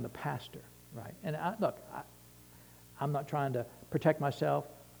running down the pastor. Right? And I'm not trying to protect myself.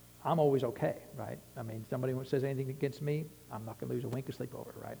 I'm always okay, right? I mean, somebody says anything against me, I'm not going to lose a wink of sleep over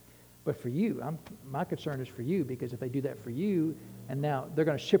it, right? But for you, my concern is for you, because if they do that for you, and now they're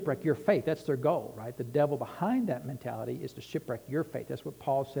going to shipwreck your faith. That's their goal, right? The devil behind that mentality is to shipwreck your faith. That's what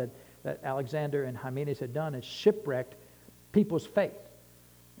Paul said that Alexander and Hymenaeus had done, is shipwrecked people's faith.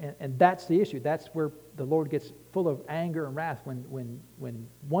 And that's the issue. That's where the Lord gets full of anger and wrath, when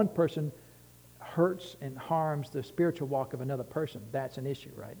one person hurts and harms the spiritual walk of another person. That's an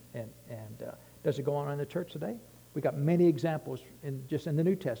issue, right? And does it go on in the church today? We got many examples just in the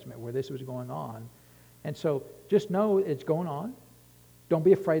New Testament where this was going on. And so just know it's going on. Don't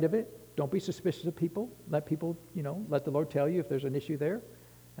be afraid of it. Don't be suspicious of people. Let people, let the Lord tell you if there's an issue there.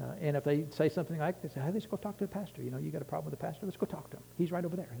 And if they say something like this, hey, let's go talk to the pastor. You got a problem with the pastor? Let's go talk to him. He's right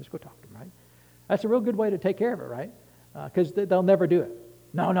over there. Let's go talk to him, right? That's a real good way to take care of it, right? Because they'll never do it.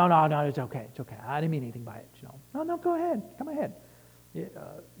 No, it's okay. It's okay. I didn't mean anything by it. No, go ahead. Come ahead.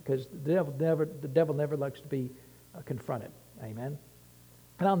 Because the devil never likes to be confronted. Amen.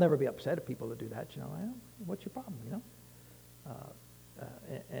 And I'll never be upset at people that do that. What's your problem?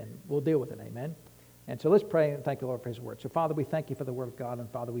 And we'll deal with it. Amen. And so let's pray and thank the Lord for His word. So Father, we thank you for the word of God, and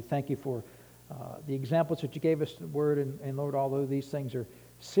Father, we thank you for the examples that you gave us, the word, and Lord, although these things are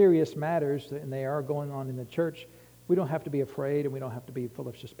serious matters and they are going on in the church, we don't have to be afraid, and we don't have to be full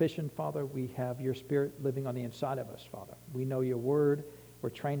of suspicion, Father. We have your Spirit living on the inside of us, Father. We know your word. We're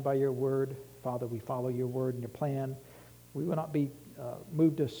trained by your word. Father, we follow your word and your plan. We will not be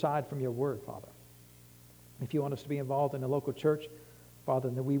moved aside from your word, Father. If you want us to be involved in the local church, Father,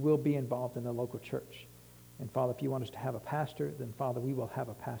 then we will be involved in the local church. And Father, if you want us to have a pastor, then Father, we will have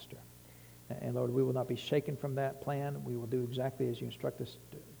a pastor. And Lord, we will not be shaken from that plan. We will do exactly as you instruct us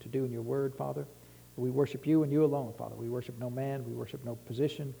to do in your word, Father. We worship you and you alone, Father. We worship no man. We worship no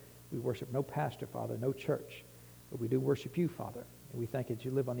position. We worship no pastor, Father, no church. But we do worship you, Father. And we thank you that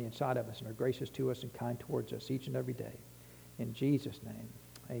you live on the inside of us and are gracious to us and kind towards us each and every day. In Jesus' name,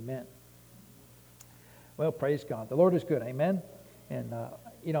 amen. Well, praise God. The Lord is good, amen. And,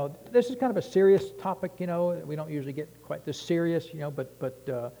 this is kind of a serious topic, We don't usually get quite this serious, but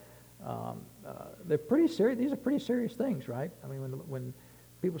they're pretty serious. These are pretty serious things, right? I mean, when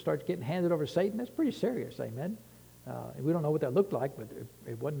people start getting handed over to Satan, that's pretty serious, amen. We don't know what that looked like, but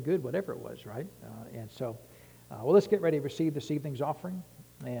it wasn't good, whatever it was, right? Well, let's get ready to receive this evening's offering,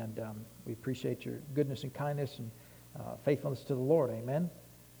 and we appreciate your goodness and kindness and faithfulness to the Lord, amen.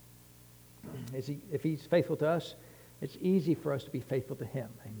 If He's faithful to us, it's easy for us to be faithful to Him,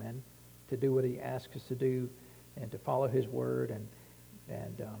 amen, to do what He asks us to do and to follow His word.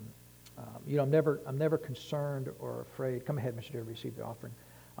 I'm never concerned or afraid. Come ahead, Mr. Dear, receive the offering.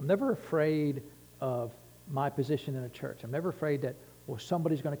 I'm never afraid of my position in a church. I'm never afraid that,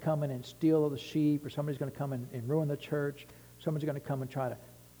 somebody's going to come in and steal the sheep, or somebody's going to come in and ruin the church. Somebody's going to come and try to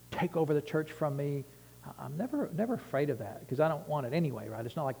take over the church from me. I'm never afraid of that, because I don't want it anyway, right?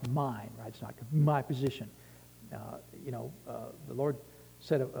 It's not like mine, right? It's not my position. The Lord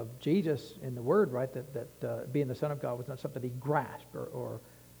said of Jesus in the Word, right, that being the Son of God was not something He grasped or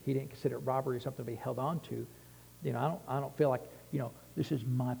He didn't consider it robbery or something to be held on to. I don't feel like, this is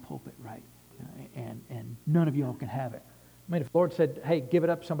my pulpit, right? And none of y'all can have it. I mean, if the Lord said, hey, give it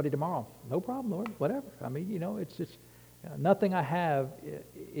up to somebody tomorrow, no problem, Lord, whatever. I mean, it's just, nothing I have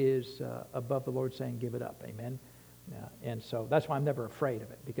is above the Lord saying, give it up, amen. And so that's why I'm never afraid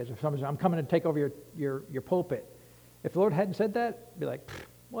of it, because if somebody says, I'm coming to take over your pulpit, if the Lord hadn't said that, I'd be like,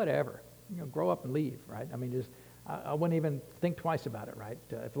 whatever, grow up and leave, right? I mean, I wouldn't even think twice about it, right?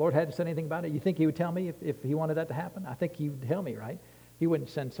 If the Lord hadn't said anything about it, you think He would tell me if He wanted that to happen? I think He would tell me, right? He wouldn't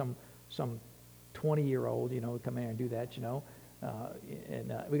send some 20-year-old, come in and do that,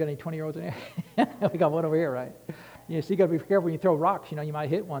 we got any 20-year-olds in there? We got one over here, right? So you got to be careful when you throw rocks, you might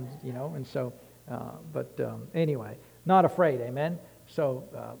hit one, and so, anyway, not afraid, amen?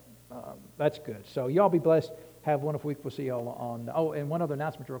 So that's good. So y'all be blessed. Have a wonderful week. We'll see y'all on, and one other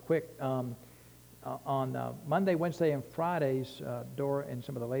announcement real quick. On Monday, Wednesday, and Fridays, Dora and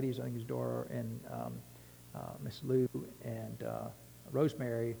some of the ladies, I think it's Dora and Miss Lou and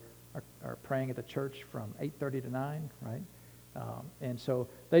Rosemary are praying at the church from 8:30 to 9, right? And so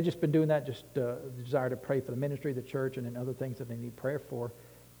they've just been doing that, just the desire to pray for the ministry of the church and then other things that they need prayer for.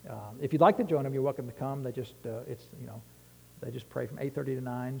 If you'd like to join them, you're welcome to come. They just they just pray from 8:30 to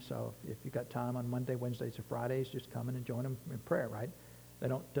 9. So if you've got time on Monday, Wednesdays, or Fridays, just come in and join them in prayer, right? They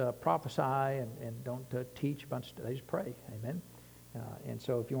don't prophesy and don't teach a bunch of stuff. They just pray, amen. And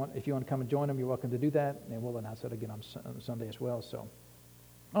so if you want to come and join them, you're welcome to do that, and we'll announce that again on Sunday as well. So,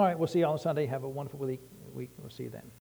 all right, we'll see you all on Sunday. Have a wonderful week. We'll see you then.